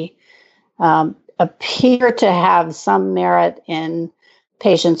 90, appear to have some merit in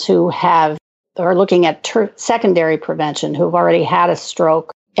patients who are looking at secondary prevention, who've already had a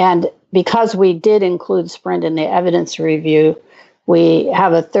stroke. And because we did include SPRINT in the evidence review, we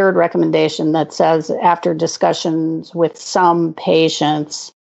have a third recommendation that says, after discussions with some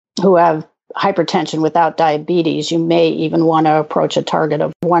patients who have hypertension without diabetes, you may even want to approach a target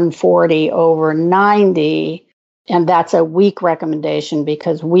of 140 over 90. And that's a weak recommendation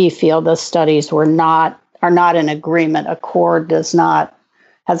because we feel the studies are not in agreement. ACCORD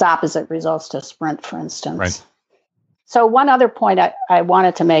has opposite results to SPRINT, for instance. Right. So one other point I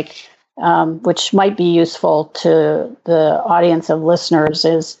wanted to make, which might be useful to the audience of listeners,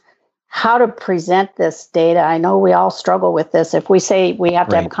 is how to present this data. I know we all struggle with this. If we say we have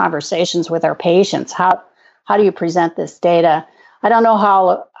to have conversations with our patients, how do you present this data? I don't know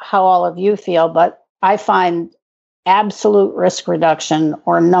how all of you feel, but I find absolute risk reduction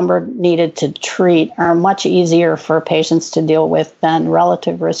or number needed to treat are much easier for patients to deal with than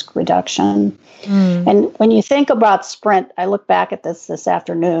relative risk reduction. And when you think about SPRINT, I look back at this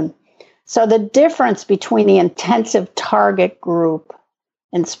afternoon. So the difference between the intensive target group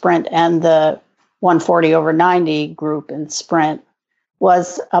in SPRINT and the 140 over 90 group in SPRINT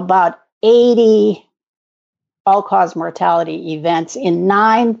was about 80 all-cause mortality events in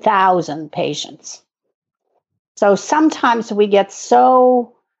 9,000 patients. So sometimes we get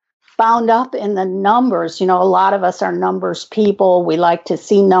so bound up in the numbers. A lot of us are numbers people. We like to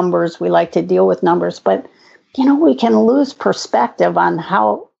see numbers. We like to deal with numbers. But, we can lose perspective on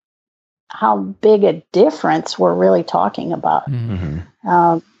how big a difference we're really talking about.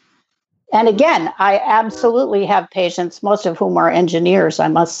 Mm-hmm. And again, I absolutely have patients, most of whom are engineers, I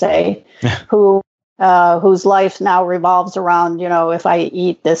must say, whose life now revolves around, if I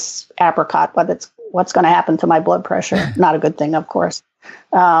eat this apricot, what's going to happen to my blood pressure? Not a good thing, of course.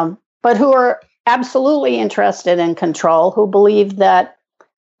 But who are absolutely interested in control, who believe that,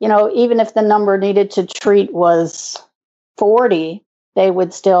 even if the number needed to treat was 40, they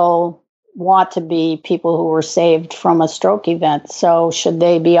would still want to be people who were saved from a stroke event. So should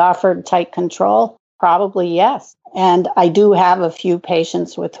they be offered tight control? Probably yes. And I do have a few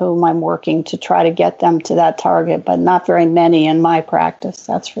patients with whom I'm working to try to get them to that target, but not very many in my practice,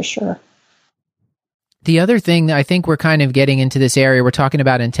 that's for sure. The other thing that I think we're kind of getting into this area, we're talking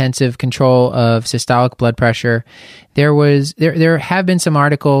about intensive control of systolic blood pressure. There have been some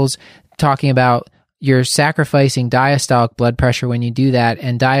articles talking about you're sacrificing diastolic blood pressure when you do that,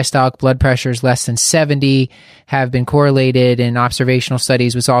 and diastolic blood pressures less than 70 have been correlated in observational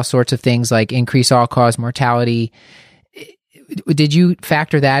studies with all sorts of things like increased all-cause mortality. Did you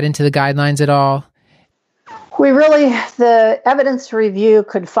factor that into the guidelines at all? The evidence review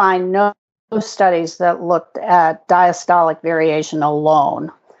could find no studies that looked at diastolic variation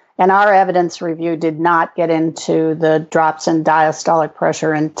alone. And our evidence review did not get into the drops in diastolic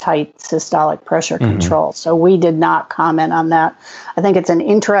pressure and tight systolic pressure control. So we did not comment on that. I think it's an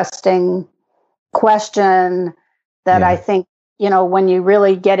interesting question that I think, when you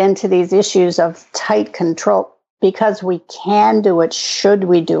really get into these issues of tight control, because we can do it, should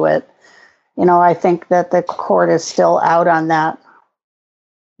we do it? I think that the court is still out on that.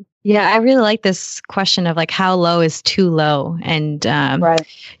 Yeah, I really like this question of how low is too low. And,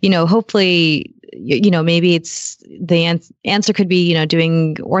 hopefully, maybe it's the answer could be,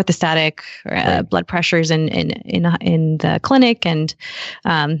 doing orthostatic blood pressures in the clinic. And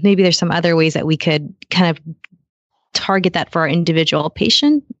maybe there's some other ways that we could kind of target that for our individual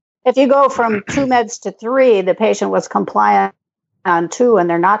patient. If you go from 2 meds to 3, the patient was compliant on 2 and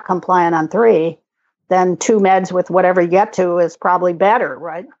they're not compliant on 3, then 2 meds with whatever you get to is probably better,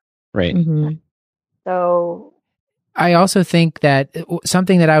 right? Right. Mm-hmm. So I also think that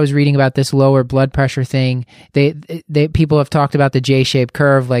something that I was reading about this lower blood pressure thing, they people have talked about the J-shaped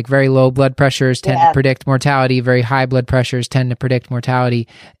curve, like very low blood pressures tend to predict mortality, very high blood pressures tend to predict mortality.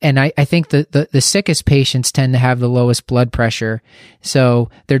 And I think the sickest patients tend to have the lowest blood pressure. So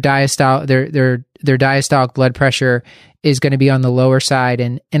their their diastolic blood pressure is going to be on the lower side.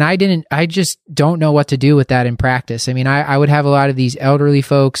 And I just don't know what to do with that in practice. I mean, I would have a lot of these elderly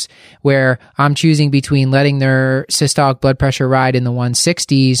folks where I'm choosing between letting their systolic blood pressure ride in the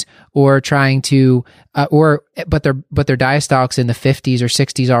 160s or trying to, but their diastolic's in the 50s or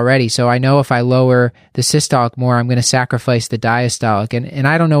 60s already. So I know if I lower the systolic more, I'm going to sacrifice the diastolic. And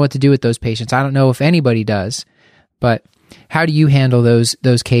I don't know what to do with those patients. I don't know if anybody does, but how do you handle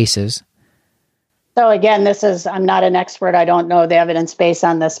those cases? So again, I'm not an expert. I don't know the evidence base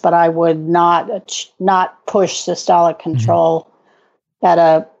on this, but I would not push systolic control at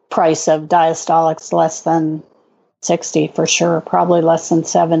a price of diastolics less than 60 for sure, probably less than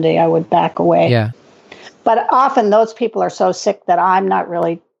 70. I would back away. Yeah. But often those people are so sick that I'm not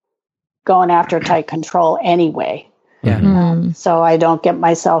really going after tight control anyway. Yeah. So I don't get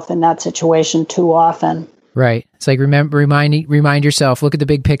myself in that situation too often. Right. It's like remind yourself, look at the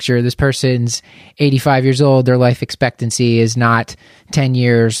big picture. This person's 85 years old. Their life expectancy is not 10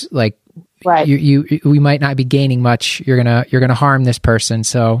 years. Like right. We might not be gaining much. You're going to harm this person.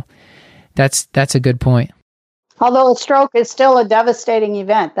 So that's a good point. Although a stroke is still a devastating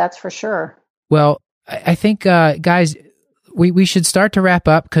event, that's for sure. Well, I think, guys, we should start to wrap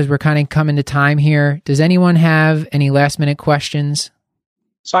up because we're kind of coming to time here. Does anyone have any last minute questions?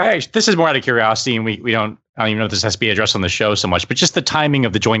 So this is more out of curiosity, and I don't even know if this has to be addressed on the show so much, but just the timing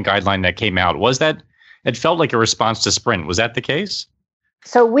of the joint guideline that came out, it felt like a response to Sprint. Was that the case?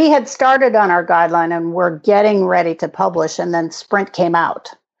 So we had started on our guideline and we're getting ready to publish, and then Sprint came out.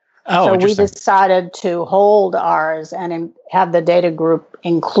 Oh, so we decided to hold ours and have the data group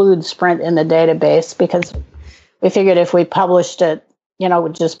include Sprint in the database because we figured if we published it, it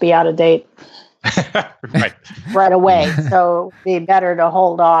would just be out of date. right away. So it'd be better to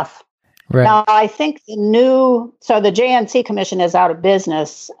hold off. Right. Now, I think the JNC Commission is out of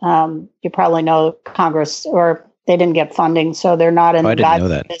business. You probably know Congress, or they didn't get funding, so they're not in the guidelines. I didn't know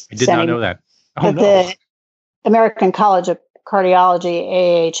that. I did not know that. Oh, no. The American College of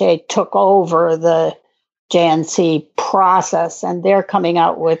Cardiology, AHA, took over the JNC process, and they're coming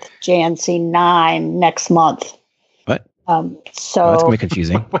out with JNC 9 next month. What? So that's going to be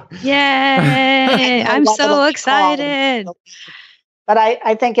confusing. Yay! I'm so excited. But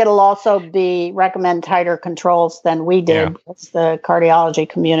I think it'll also recommend tighter controls than we did. Yeah. The cardiology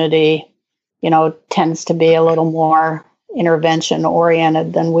community, tends to be a little more intervention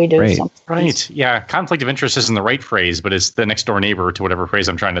oriented than we do. Right. Yeah. Conflict of interest isn't the right phrase, but it's the next door neighbor to whatever phrase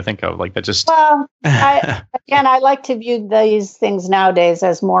I'm trying to think of. Like that just. Well, I like to view these things nowadays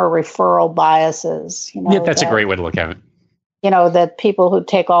as more referral biases. Yeah, that's a great way to look at it. That people who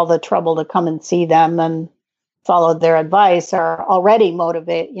take all the trouble to come and see them and follow their advice are already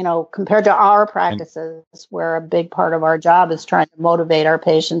motivated, compared to our practices, where a big part of our job is trying to motivate our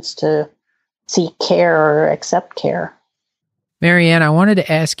patients to seek care or accept care. Marianne, I wanted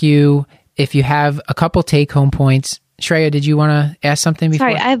to ask you if you have a couple take-home points. Shreya, did you want to ask something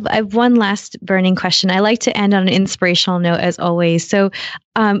before? Sorry, I have one last burning question. I like to end on an inspirational note, as always. So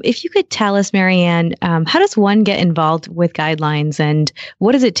if you could tell us, Marianne, how does one get involved with guidelines, and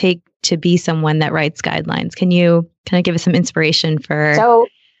what does it take to be someone that writes guidelines? Can you give us some inspiration for...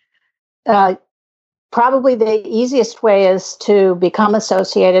 So probably the easiest way is to become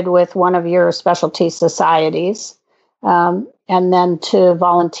associated with one of your specialty societies, and then to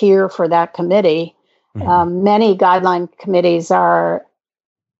volunteer for that committee. Many guideline committees are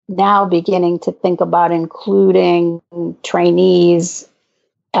now beginning to think about including trainees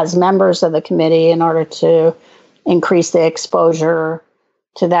as members of the committee in order to increase the exposure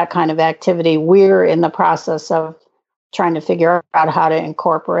to that kind of activity. We're in the process of trying to figure out how to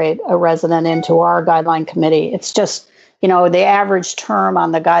incorporate a resident into our guideline committee. It's just, the average term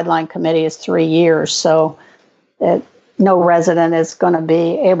on the guideline committee is 3 years. So no resident is going to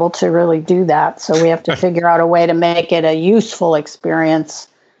be able to really do that. So we have to figure out a way to make it a useful experience.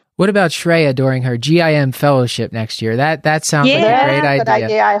 What about Shreya during her GIM fellowship next year? That sounds like a great idea. Good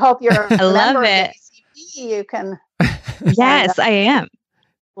idea. I hope you're I love it. You can. Yes, I am.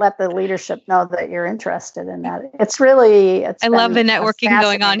 Let the leadership know that you're interested in that. I love the networking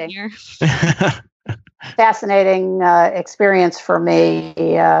going on here. Fascinating experience for me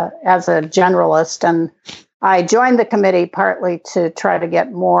as a generalist. And I joined the committee partly to try to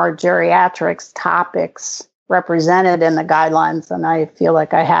get more geriatrics topics represented in the guidelines. And I feel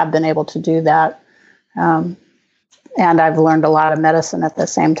like I have been able to do that. And I've learned a lot of medicine at the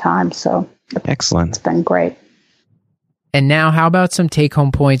same time. So excellent. It's been great. And now, how about some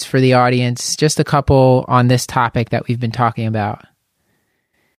take-home points for the audience? Just a couple on this topic that we've been talking about.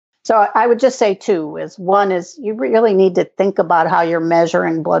 So I would just say two is one is you really need to think about how you're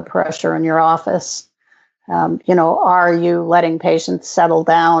measuring blood pressure in your office. Are you letting patients settle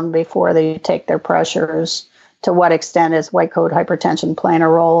down before they take their pressures? To what extent is white coat hypertension playing a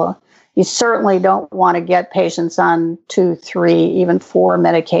role? You certainly don't want to get patients on 2, 3, even 4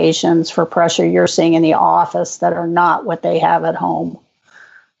 medications for pressure you're seeing in the office that are not what they have at home.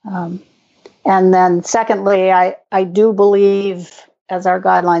 And then secondly, I do believe, as our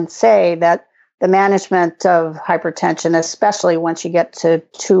guidelines say, that the management of hypertension, especially once you get to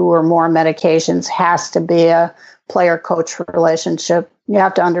 2 or more medications, has to be a player-coach relationship. You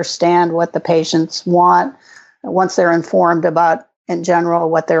have to understand what the patients want. Once they're informed about, in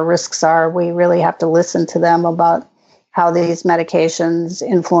general, what their risks are, we really have to listen to them about how these medications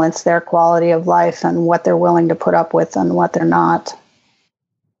influence their quality of life and what they're willing to put up with and what they're not.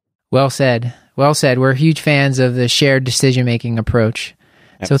 Well said. Well said. We're huge fans of the shared decision-making approach.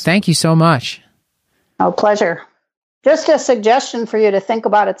 So thank you so much. Oh, pleasure. Just a suggestion for you to think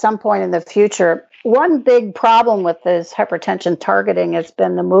about at some point in the future. One big problem with this hypertension targeting has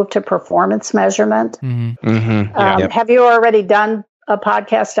been the move to performance measurement. Mm-hmm. Mm-hmm. Have you already done a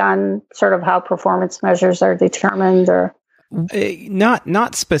podcast on sort of how performance measures are determined, or?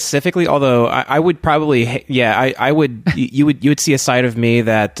 Not specifically, although I would probably, I would, you would see a side of me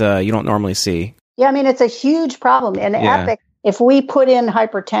that you don't normally see. Yeah, I mean, it's a huge problem. In Epic, if we put in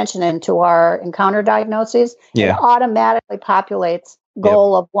hypertension into our encounter diagnoses, it automatically populates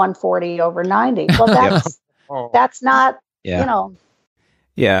goal of 140/90. Well, that's not,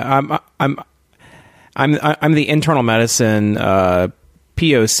 Yeah, I'm the internal medicine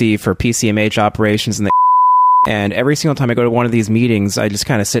POC for PCMH operations in the. And every single time I go to one of these meetings, I just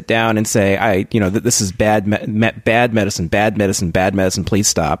kind of sit down and say, this is bad medicine, please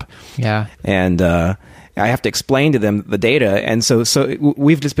stop. Yeah. And I have to explain to them the data. And so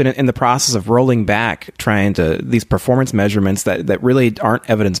we've just been in the process of rolling back, trying to, these performance measurements that really aren't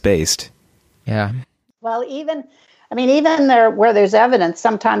evidence-based. Yeah. Well, even there, where there's evidence,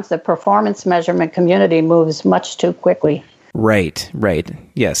 sometimes the performance measurement community moves much too quickly. Right.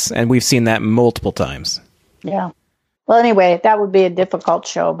 Yes. And we've seen that multiple times. Yeah. Well, anyway, that would be a difficult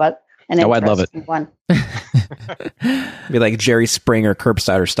show, but an interesting one. Be like Jerry Springer,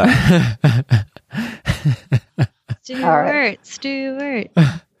 Curbsider style. Stuart.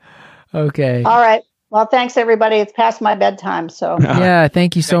 Okay. All right. Well, thanks, everybody. It's past my bedtime, so. Yeah,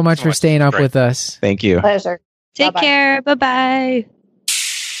 thank you so much for staying up with us. Thank you. Pleasure. Take care. Bye-bye.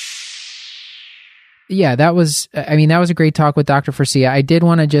 Yeah, that was a great talk with Dr. Forcia. I did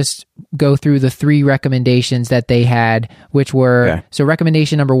want to just go through the 3 recommendations that they had, which were, so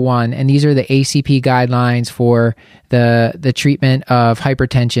recommendation number 1, and these are the ACP guidelines for the treatment of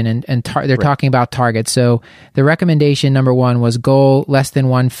hypertension, and they're talking about targets. So the recommendation number 1 was goal less than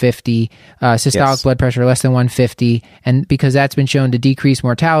 150, systolic blood pressure less than 150, and because that's been shown to decrease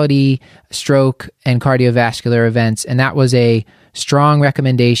mortality, stroke, and cardiovascular events, and that was a strong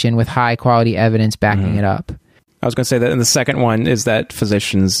recommendation with high quality evidence backing it up. I was going to say that, and the second one is that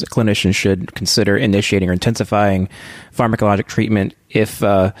clinicians should consider initiating or intensifying pharmacologic treatment if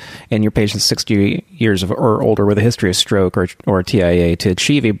in your patient's 60 years or older with a history of stroke or TIA to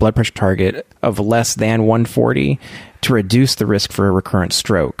achieve a blood pressure target of less than 140 to reduce the risk for a recurrent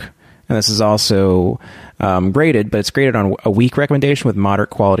stroke. And this is also graded, but it's graded on a weak recommendation with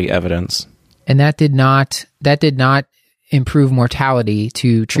moderate quality evidence. And that did not improve mortality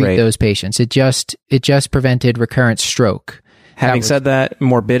to treat those patients. It just prevented recurrent stroke. Having said that,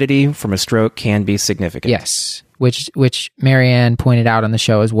 morbidity from a stroke can be significant. Yes, which Marianne pointed out on the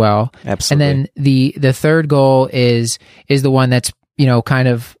show as well. Absolutely. And then the third goal is the one that's, kind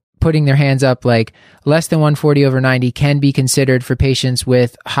of putting their hands up, like less than 140/90 can be considered for patients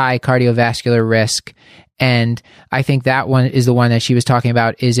with high cardiovascular risk. And I think that one is the one that she was talking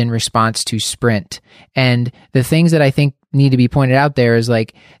about is in response to SPRINT. And the things that I think need to be pointed out there is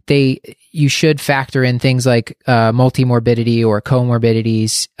like you should factor in things like multimorbidity or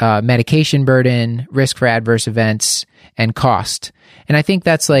comorbidities, medication burden, risk for adverse events, and cost. And I think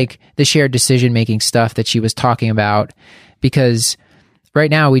that's like the shared decision-making stuff that she was talking about, because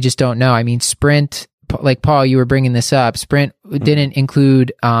right now we just don't know. I mean, SPRINT, like Paul, you were bringing this up, SPRINT didn't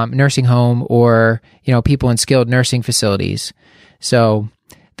include nursing home or people in skilled nursing facilities. So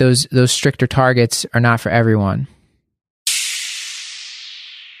those stricter targets are not for everyone.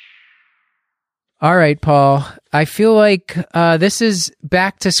 All right, Paul. I feel like this is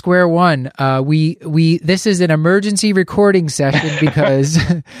back to square one. This is an emergency recording session because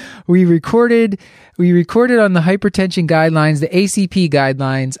we recorded on the hypertension guidelines, the ACP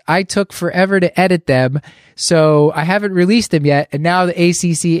guidelines. I took forever to edit them, so I haven't released them yet. And now the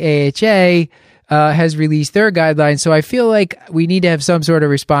ACC-AHA has released their guidelines. So I feel like we need to have some sort of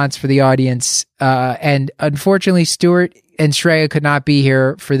response for the audience. And unfortunately, Stuart and Shreya could not be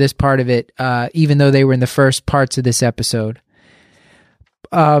here for this part of it, even though they were in the first parts of this episode.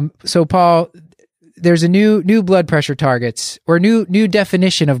 So Paul, there's a new blood pressure targets, or new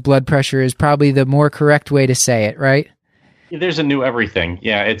definition of blood pressure is probably the more correct way to say it, right? Yeah, there's a new everything.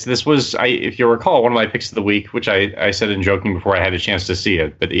 Yeah, if you recall, one of my picks of the week, which I said in joking before I had a chance to see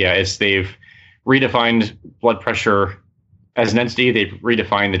it. But yeah, they've redefined blood pressure as an entity. They've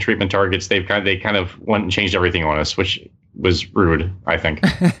redefined the treatment targets. They kind of went and changed everything on us, which was rude, I think.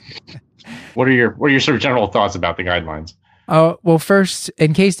 What are your sort of general thoughts about the guidelines? Well, first,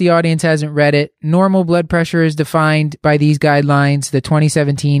 in case the audience hasn't read it, normal blood pressure is defined by these guidelines, the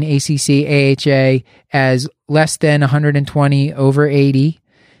 2017 ACC-AHA, as less than 120 over 80.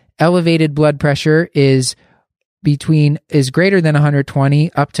 Elevated blood pressure is greater than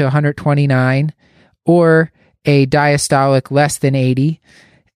 120 up to 129, or a diastolic less than 80.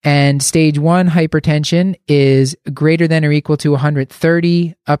 And stage 1 hypertension is greater than or equal to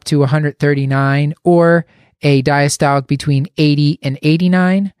 130 up to 139, or a diastolic between 80 and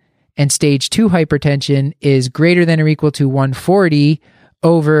 89. And stage 2 hypertension is greater than or equal to 140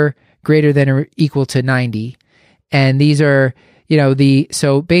 over greater than or equal to 90. And these are,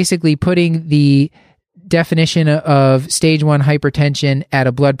 so basically putting the definition of stage 1 hypertension at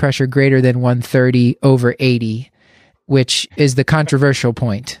a blood pressure greater than 130 over 80, which is the controversial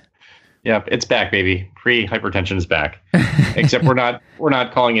point. Yeah, it's back, baby. Pre-hypertension is back. Except we're not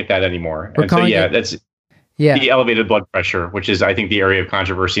calling it that anymore. That's the elevated blood pressure, which is, I think, the area of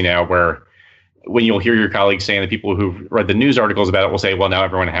controversy now, where when you'll hear your colleagues saying, the people who've read the news articles about it will say, well, now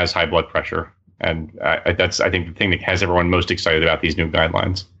everyone has high blood pressure. And that's, I think, the thing that has everyone most excited about these new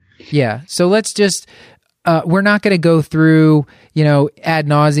guidelines. Yeah. So let's just... we're not going to go through, ad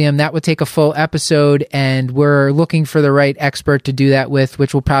nauseum. That would take a full episode, and we're looking for the right expert to do that with,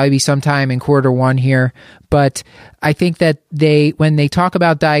 which will probably be sometime in Q1 here. But I think that when they talk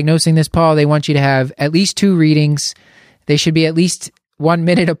about diagnosing this, Paul, they want you to have at least 2 readings. They should be at least 1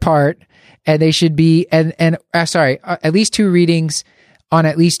 minute apart, and they should be, at least 2 readings on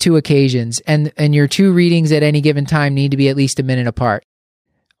at least 2 occasions. And your 2 readings at any given time need to be at least a minute apart.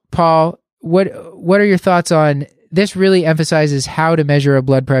 Paul, what are your thoughts on this? Really emphasizes how to measure a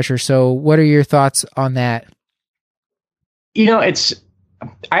blood pressure. So what are your thoughts on that?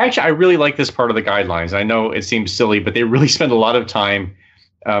 I really like this part of the guidelines. I know it seems silly, but they really spend a lot of time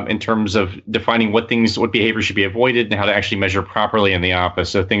in terms of defining what behavior should be avoided and how to actually measure properly in the office.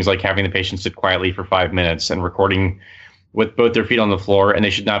 So things like having the patient sit quietly for 5 minutes and recording with both their feet on the floor, and they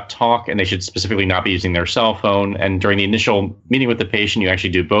should not talk, and they should specifically not be using their cell phone. And during the initial meeting with the patient, you actually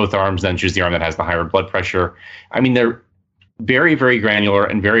do both arms, then choose the arm that has the higher blood pressure. I mean, they're very, very granular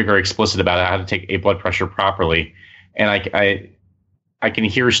and very, very explicit about how to take a blood pressure properly. And I can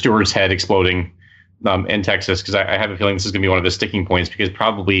hear Stuart's head exploding in Texas, because I have a feeling this is going to be one of the sticking points, because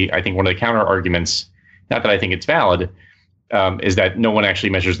probably I think one of the counter arguments, not that I think it's valid, is that no one actually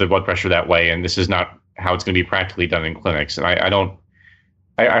measures the blood pressure that way, and this is not how it's going to be practically done in clinics. And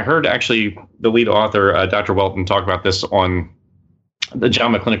I heard actually the lead author, Dr. Welton, talk about this on the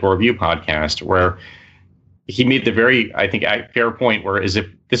JAMA Clinical Review podcast, where he made the very, I think, fair point, where as if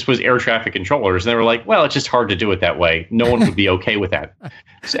this was air traffic controllers, and they were like, well, it's just hard to do it that way. No one would be okay with that.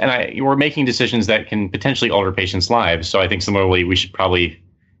 We're making decisions that can potentially alter patients' lives. So I think similarly, we should probably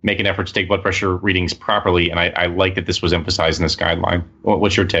make an effort to take blood pressure readings properly. And I like that this was emphasized in this guideline.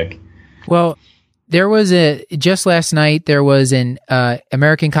 What's your take? Well, just last night, there was an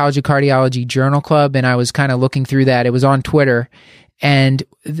American College of Cardiology Journal Club, and I was kind of looking through that. It was on Twitter, and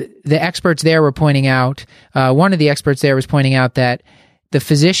the experts there were pointing out, one of the experts there was pointing out that the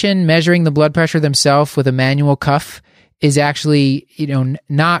physician measuring the blood pressure themselves with a manual cuff is actually,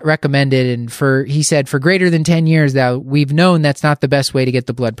 not recommended. And he said, for greater than 10 years now, we've known that's not the best way to get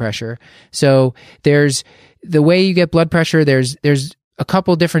the blood pressure. So there's the way you get blood pressure, there's a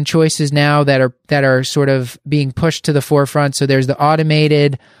couple different choices now that are sort of being pushed to the forefront. So there's the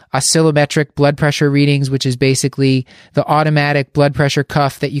automated oscillometric blood pressure readings, which is basically the automatic blood pressure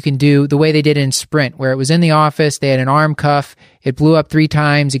cuff that you can do the way they did in Sprint, where it was in the office, they had an arm cuff, it blew up 3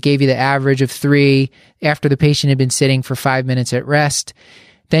 times, it gave you the average of 3 after the patient had been sitting for 5 minutes at rest.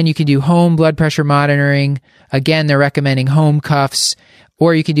 Then you can do home blood pressure monitoring. Again, they're recommending home cuffs,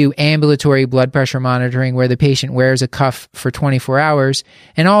 or you can do ambulatory blood pressure monitoring where the patient wears a cuff for 24 hours.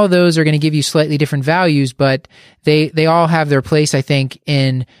 And all of those are going to give you slightly different values, but they all have their place, I think,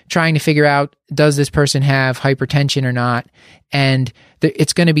 in trying to figure out, does this person have hypertension or not? And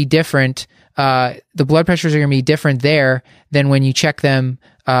it's going to be different. The blood pressures are going to be different there than when you check them.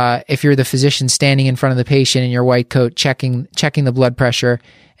 If you're the physician standing in front of the patient in your white coat, checking the blood pressure.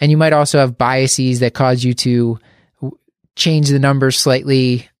 And you might also have biases that cause you to change the numbers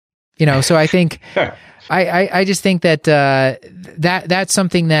slightly, so I think, I just think that, that's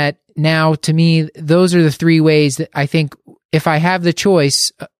something that now, to me, those are the three ways that I think if I have the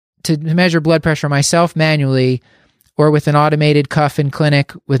choice to measure blood pressure myself manually, or with an automated cuff in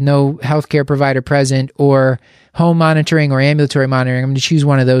clinic with no healthcare provider present, or home monitoring or ambulatory monitoring, I'm going to choose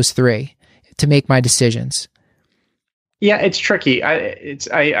one of those three to make my decisions. Yeah, it's tricky.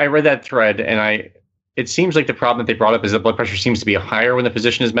 I read that thread, and it seems like the problem that they brought up is that blood pressure seems to be higher when the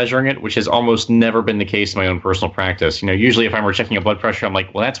physician is measuring it, which has almost never been the case in my own personal practice. Usually if I'm checking a blood pressure, I'm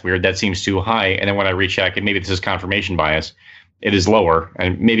like, well, that's weird. That seems too high. And then when I recheck, and maybe this is confirmation bias, it is lower.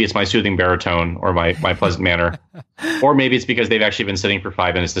 And maybe it's my soothing baritone or my pleasant manner. Or maybe it's because they've actually been sitting for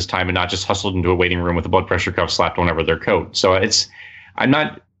 5 minutes this time and not just hustled into a waiting room with a blood pressure cuff slapped on over their coat. So I'm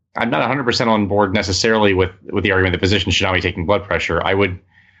not 100% on board necessarily with the argument that physicians should not be taking blood pressure.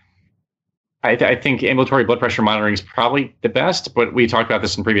 I think ambulatory blood pressure monitoring is probably the best, but we talked about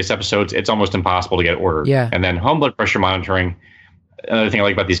this in previous episodes. It's almost impossible to get ordered. Yeah. And then home blood pressure monitoring, another thing I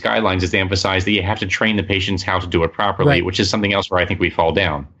like about these guidelines is they emphasize that you have to train the patients how to do it properly, right, which is something else where I think we fall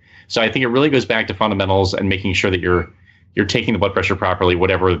down. So I think it really goes back to fundamentals and making sure that you're taking the blood pressure properly,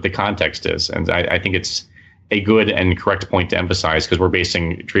 whatever the context is. And I think it's a good and correct point to emphasize because we're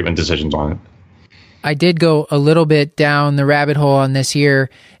basing treatment decisions on it. I did go a little bit down the rabbit hole on this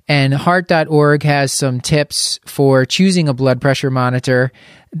here, and heart.org has some tips for choosing a blood pressure monitor.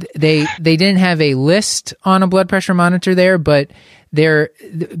 They didn't have a list on a blood pressure monitor there, but they're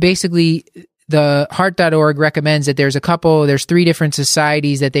basically, the heart.org recommends that there's 3 different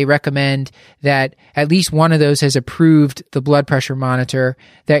societies that they recommend that at least one of those has approved the blood pressure monitor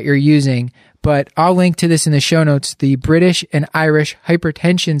that you're using. But I'll link to this in the show notes. The British and Irish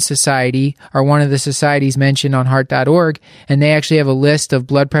Hypertension Society are one of the societies mentioned on heart.org, and they actually have a list of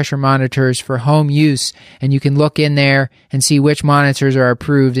blood pressure monitors for home use, and you can look in there and see which monitors are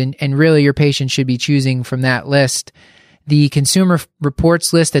approved, and really your patient should be choosing from that list. The Consumer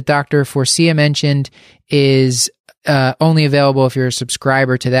Reports list that Dr. Forcia mentioned is only available if you're a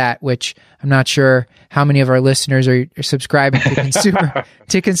subscriber to that, which I'm not sure how many of our listeners are subscribing to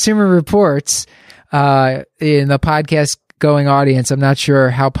Consumer Reports in the podcast going audience. I'm not sure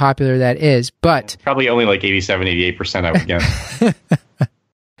how popular that is, but probably only like 87-88%, I would guess.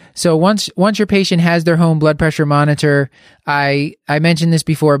 So once your patient has their home blood pressure monitor, I mentioned this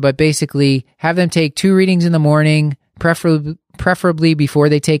before, but basically have them take 2 readings in the morning, preferably before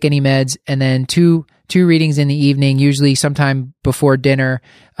they take any meds, and then two readings in the evening, usually sometime before dinner.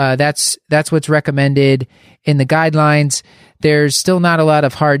 That's what's recommended in the guidelines. There's still not a lot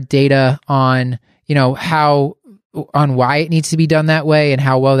of hard data on why it needs to be done that way and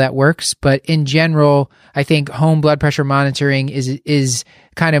how well that works. But in general, I think home blood pressure monitoring is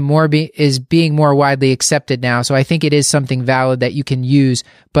kind of being more widely accepted now. So I think it is something valid that you can use,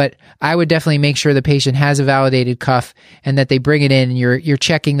 but I would definitely make sure the patient has a validated cuff and that they bring it in and you're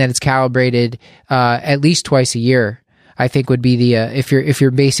checking that it's calibrated, at least twice a year, I think would be the, if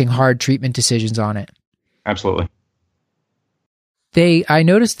you're basing hard treatment decisions on it. Absolutely. I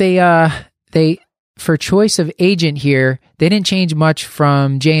noticed they for choice of agent here, they didn't change much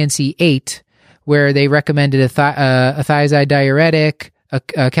from JNC 8, where they recommended a thiazide diuretic,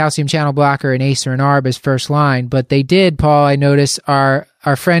 a calcium channel blocker, an ACE or an ARB as first line. But they did, Paul, I noticed our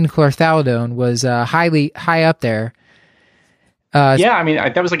friend chlorthalidone was high up there.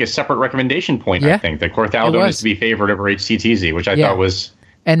 That was like a separate recommendation point, I think, that chlorthalidone is to be favored over HCTZ, which I thought was...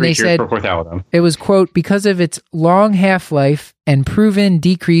 And they said it was, quote, because of its long half-life and proven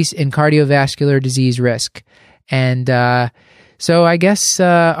decrease in cardiovascular disease risk. And so I guess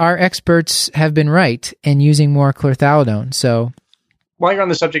our experts have been right in using more chlorthalidone. So while you're on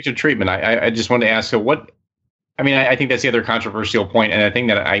the subject of treatment, I just wanted to ask, I think that's the other controversial point. And I think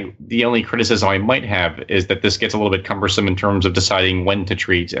that the only criticism I might have is that this gets a little bit cumbersome in terms of deciding when to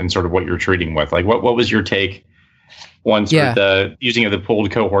treat and sort of what you're treating with. Like, what was your take on the using of the pooled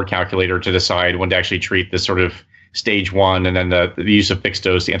cohort calculator to decide when to actually treat this sort of stage 1 and then the use of fixed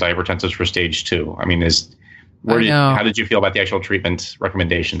dose antihypertensives for stage 2? I mean, how did you feel about the actual treatment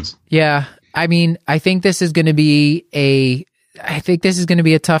recommendations? Yeah. I mean, I think this is going to be I think this is going to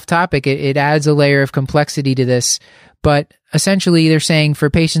be a tough topic. It adds a layer of complexity to this. But essentially, they're saying for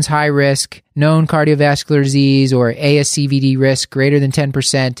patients high risk, known cardiovascular disease or ASCVD risk greater than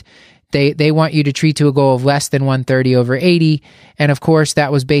 10%, they want you to treat to a goal of less than 130 over 80. And of course,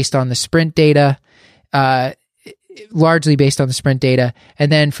 that was based on the sprint data, largely based on the sprint data.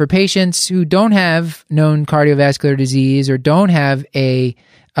 And then for patients who don't have known cardiovascular disease or don't have a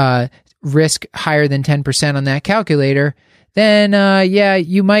risk higher than 10% on that calculator, then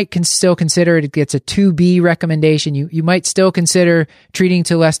you might still consider it. It gets a 2B recommendation. You might still consider treating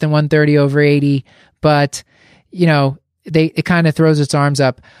to less than 130 over 80, but it kind of throws its arms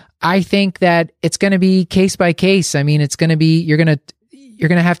up. I think that it's going to be case by case. I mean, it's going to be you're going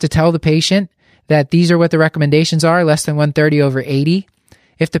to have to tell the patient that these are what the recommendations are, less than 130 over 80.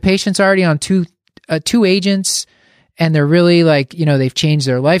 If the patient's already on two agents and they're really they've changed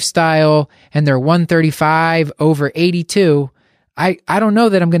their lifestyle and they're 135 over 82, I don't know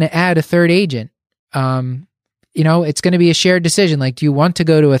that I'm going to add a third agent. It's going to be a shared decision. Do you want to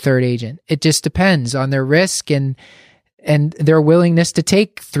go to a third agent? It just depends on their risk and their willingness to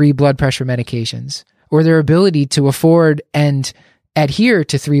take 3 blood pressure medications or their ability to afford and adhere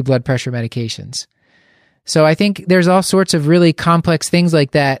to 3 blood pressure medications. So I think there's all sorts of really complex things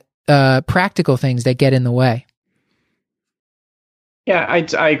like that, practical things that get in the way. Yeah,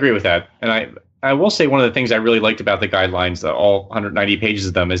 I agree with that. And I will say one of the things I really liked about the guidelines, all 190 pages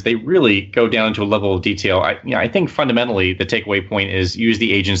of them, is they really go down to a level of detail. I think fundamentally the takeaway point is use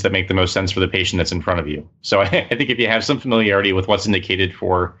the agents that make the most sense for the patient that's in front of you. So I think if you have some familiarity with what's indicated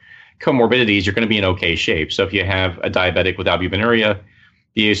for comorbidities, you're going to be in okay shape. So if you have a diabetic with albuminuria,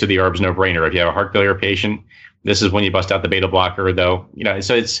 the use of the ARB's no-brainer. If you have a heart failure patient, this is when you bust out the beta blocker, though.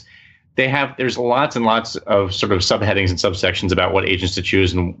 So there's lots and lots of sort of subheadings and subsections about what agents to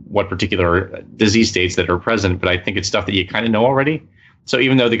choose and what particular disease states that are present. But I think it's stuff that you kind of know already. So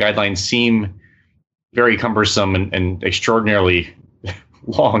even though the guidelines seem very cumbersome and extraordinarily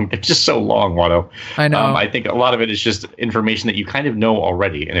long, they're just so long, Watto. I know. I think a lot of it is just information that you kind of know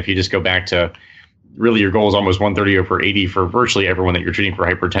already. And if you just go back to really your goal is almost 130 over 80 for virtually everyone that you're treating for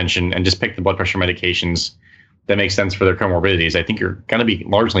hypertension and just pick the blood pressure medications that makes sense for their comorbidities, I think you're going to be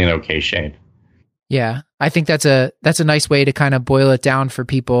largely in okay shape. Yeah, I think that's a nice way to kind of boil it down for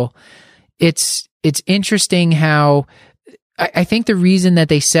people. It's interesting how I think the reason that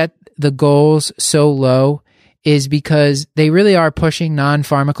they set the goals so low is because they really are pushing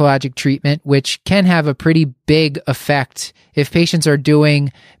non-pharmacologic treatment, which can have a pretty big effect if patients are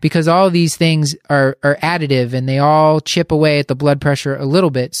doing, because all of these things are additive and they all chip away at the blood pressure a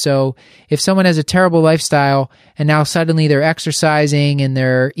little bit. So if someone has a terrible lifestyle and now suddenly they're exercising and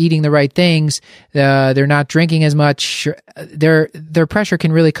they're eating the right things, they're not drinking as much, their pressure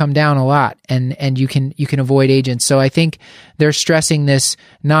can really come down a lot, and you can avoid agents. So I think they're stressing this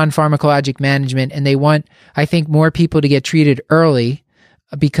non-pharmacologic management, and they want, I think, more people to get treated early.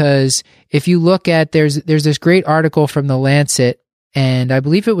 Because if you look at, there's this great article from the Lancet, and I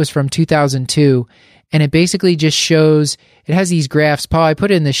believe it was from 2002, and it basically just shows, it has these graphs. Paul, I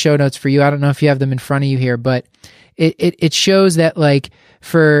put it in the show notes for you. I don't know if you have them in front of you here, but it shows that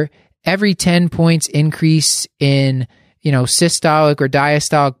for every 10 points increase in, systolic or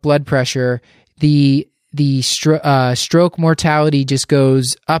diastolic blood pressure, the stroke mortality just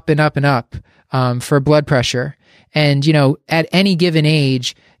goes up and up and up, for blood pressure. And, at any given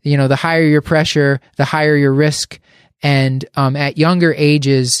age, the higher your pressure, the higher your risk. And at younger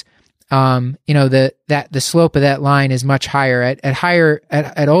ages, the slope of that line is much higher.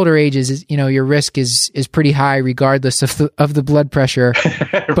 At older ages, your risk is pretty high regardless of the blood pressure.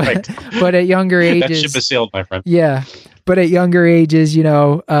 Right. But at younger ages, that ship has sailed, my friend. Yeah. But at younger ages,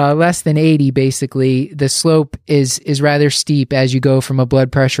 less than 80, basically, the slope is rather steep as you go from a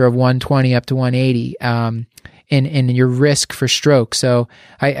blood pressure of 120 up to 180. In your risk for stroke. So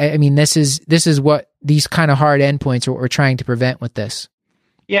I mean, this is what these kind of hard endpoints are what we're trying to prevent with this.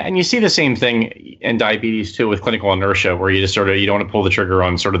 Yeah, and you see the same thing in diabetes too with clinical inertia, where you just you don't want to pull the trigger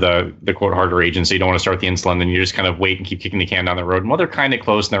on sort of the quote harder agent, so you don't want to start the insulin, and you just kind of wait and keep kicking the can down the road. Well, they're kind of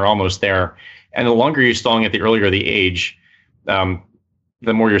close and they're almost there. And the longer you're stalling it, the earlier the age, the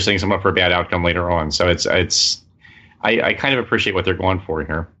more you're setting someone up for a bad outcome later on. So I kind of appreciate what they're going for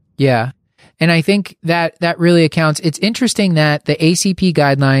here. Yeah. And I think that really accounts. It's interesting that the ACP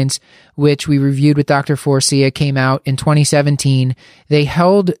guidelines, which we reviewed with Dr. Forcia, came out in 2017. They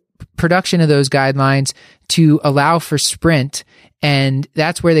held production of those guidelines to allow for sprint. And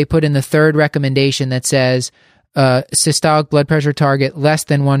that's where they put in the third recommendation that says systolic blood pressure target less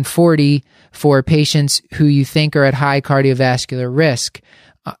than 140 for patients who you think are at high cardiovascular risk.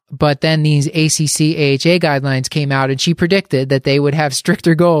 But then these ACC AHA guidelines came out, and she predicted that they would have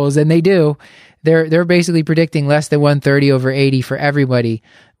stricter goals, and they do. They're basically predicting less than 130 over 80 for everybody.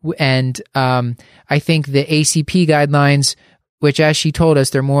 And I think the ACP guidelines, which, as she told us,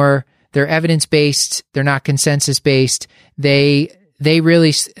 they're evidence-based, they're not consensus-based. They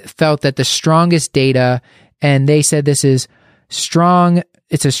really felt that the strongest data, and they said this is strong,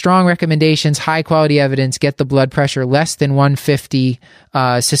 it's a strong recommendations, high quality evidence, get the blood pressure less than 150,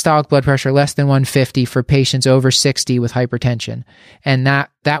 systolic blood pressure less than 150 for patients over 60 with hypertension. And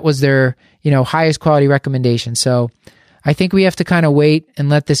that was their, highest quality recommendation. So I think we have to kind of wait and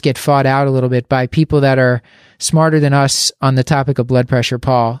let this get fought out a little bit by people that are smarter than us on the topic of blood pressure,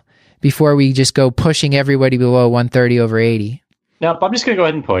 Paul, before we just go pushing everybody below 130 over 80. No, I'm just going to go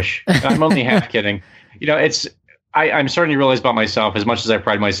ahead and push. I'm only half kidding. I'm starting to realize about myself, as much as I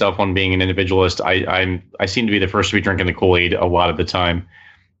pride myself on being an individualist, I seem to be the first to be drinking the Kool-Aid a lot of the time.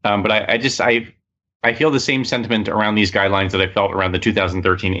 But I feel the same sentiment around these guidelines that I felt around the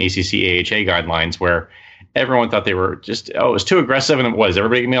 2013 ACC AHA guidelines, where everyone thought they were just, it was too aggressive, and it was.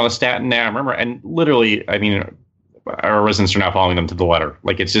 Everybody gave me on a statin now, remember? And literally, our residents are now following them to the letter.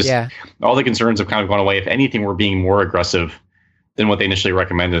 Like, it's just, all the concerns have kind of gone away. If anything, we're being more aggressive than what they initially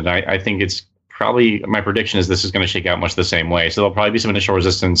recommended. And I think it's probably, my prediction is this is going to shake out much the same way. So there'll probably be some initial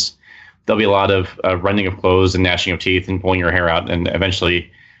resistance. There'll be a lot of rending of clothes and gnashing of teeth and pulling your hair out. And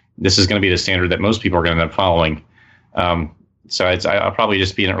eventually, this is going to be the standard that most people are going to end up following. So I'll probably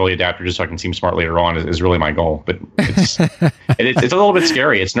just be an early adapter just so I can seem smart later on is really my goal. But it's it's a little bit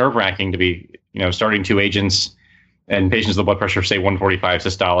scary. It's nerve-wracking to be, starting two agents and patients with blood pressure, say 145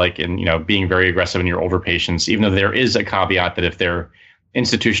 systolic, and, being very aggressive in your older patients, even though there is a caveat that if they're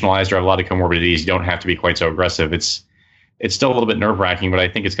institutionalized or have a lot of comorbidities, you don't have to be quite so aggressive. It's still a little bit nerve-wracking, but I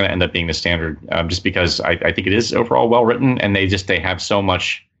think it's going to end up being the standard, just because I think it is overall well-written, and they have so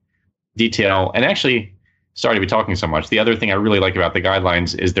much detail. And actually, sorry to be talking so much, the other thing I really like about the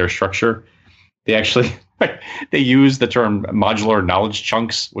guidelines is their structure. They actually they use the term modular knowledge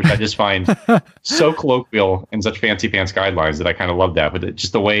chunks, which I just find so colloquial in such fancy pants guidelines that I kind of love that. But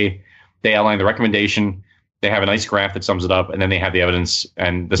just the way they outline the recommendation, they have a nice graph that sums it up, and then they have the evidence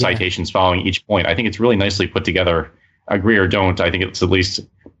and the citations following each point. I think it's really nicely put together. Agree or don't, I think it's at least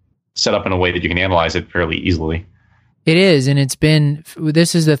set up in a way that you can analyze it fairly easily. It is, and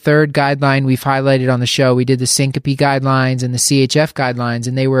this is the third guideline we've highlighted on the show. We did the syncope guidelines and the CHF guidelines,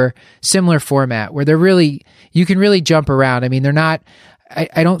 and they were similar format where you can really jump around. I mean, they're not,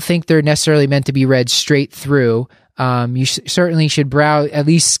 I don't think they're necessarily meant to be read straight through. You certainly should browse, at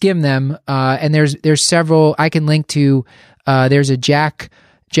least skim them. And there's several I can link to. There's a Jack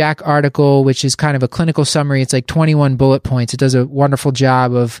article, which is kind of a clinical summary. It's like 21 bullet points. It does a wonderful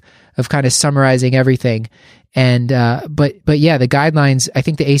job of kind of summarizing everything. And, but yeah, the guidelines, I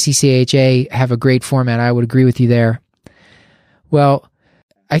think the ACC-AHA have a great format. I would agree with you there. Well,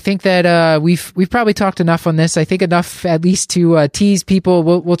 I think that, we've probably talked enough on this. I think enough at least to, tease people.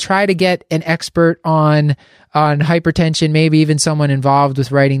 We'll try to get an expert on hypertension, maybe even someone involved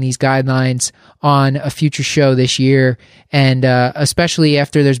with writing these guidelines on a future show this year. And, especially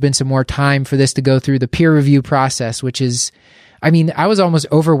after there's been some more time for this to go through the peer review process, which is, I was almost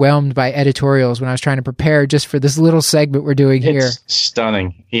overwhelmed by editorials when I was trying to prepare just for this little segment we're doing here. It's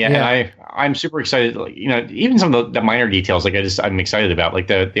stunning. Yeah. And I'm super excited. Even some of the minor details, I'm excited about, like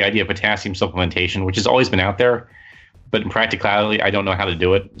the idea of potassium supplementation, which has always been out there, but in practicality, I don't know how to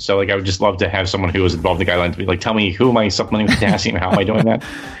do it. So I would just love to have someone who was involved in the guidelines to be like, tell me, who am I supplementing with potassium? How am I doing that?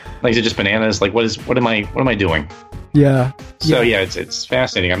 Like, is it just bananas? Like, what am I doing? Yeah. So it's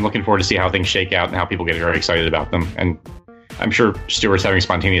fascinating. I'm looking forward to see how things shake out and how people get very excited about them. And I'm sure Stuart's having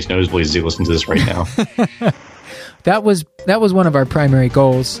spontaneous nosebleeds as he listens to this right now. That was one of our primary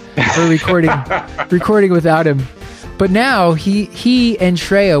goals for recording without him. But now he and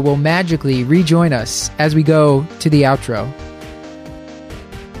Shreya will magically rejoin us as we go to the outro.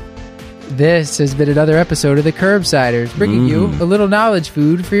 This has been another episode of the Curbsiders, bringing you a little knowledge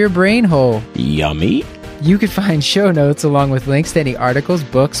food for your brain hole. Yummy. You can find show notes along with links to any articles,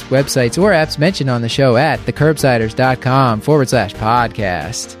 books, websites, or apps mentioned on the show at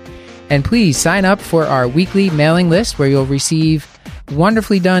thecurbsiders.com/podcast. And please sign up for our weekly mailing list where you'll receive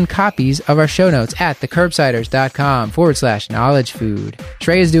wonderfully done copies of our show notes at thecurbsiders.com/knowledge food.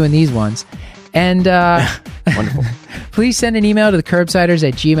 Trey is doing these ones. And wonderful. Please send an email to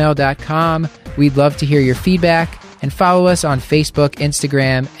thecurbsiders@gmail.com. We'd love to hear your feedback. And follow us on Facebook,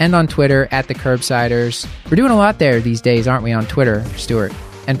 Instagram, and on Twitter at The Curbsiders. We're doing a lot there these days, aren't we, on Twitter, Stuart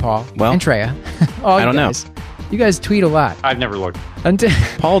and Paul and Treya? I don't know. You guys tweet a lot. I've never looked.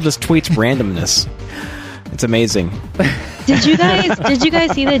 Paul just tweets randomness. It's amazing. Did you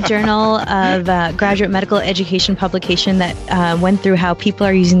guys see the Journal of Graduate Medical Education publication that went through how people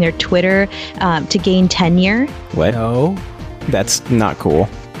are using their Twitter to gain tenure? What? No. That's not cool.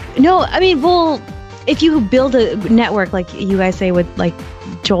 No, I mean, well, if you build a network like you guys say with like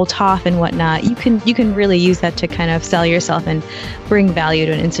Joel Toff and whatnot, you can really use that to kind of sell yourself and bring value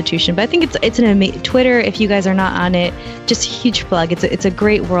to an institution. But I think it's an amazing Twitter. If you guys are not on it, just huge plug. It's a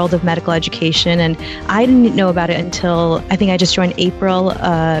great world of medical education, and I didn't know about it until I think I just joined April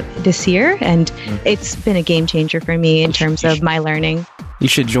this year, and it's been a game changer for me in terms of my learning. You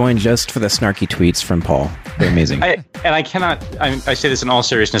should join just for the snarky tweets from Paul. They're amazing. I say this in all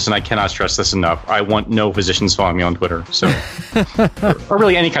seriousness, and I cannot stress this enough. I want no physicians following me on Twitter. So, or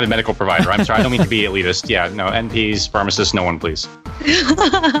really any kind of medical provider. I'm sorry, I don't mean to be elitist. Yeah, no, NPs, pharmacists, no one, please.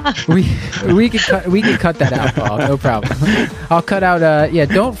 we could cut that out, Paul. No problem. I'll cut out.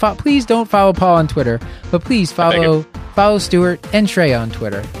 Please don't follow Paul on Twitter, but please follow Stuart and Shreya on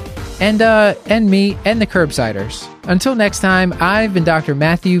Twitter. And me and the Curbsiders. Until next time, I've been Dr.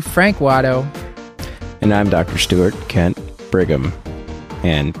 Matthew Frank Watto. And I'm Dr. Stuart Kent Brigham.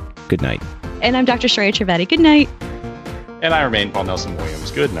 And good night. And I'm Dr. Shreya Trivedi. Good night. And I remain Paul Nelson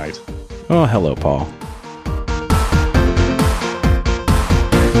Williams. Good night. Oh, hello, Paul.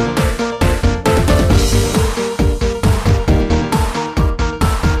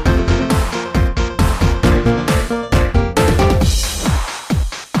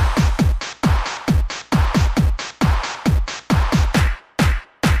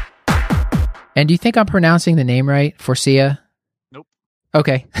 And do you think I'm pronouncing the name right? Forcia? Nope.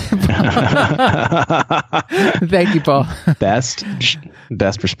 Okay. Thank you, Paul. Best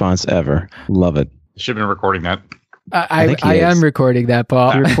response ever. Love it. Should have been recording that. I am recording that,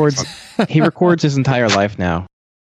 Paul. He records his entire life now.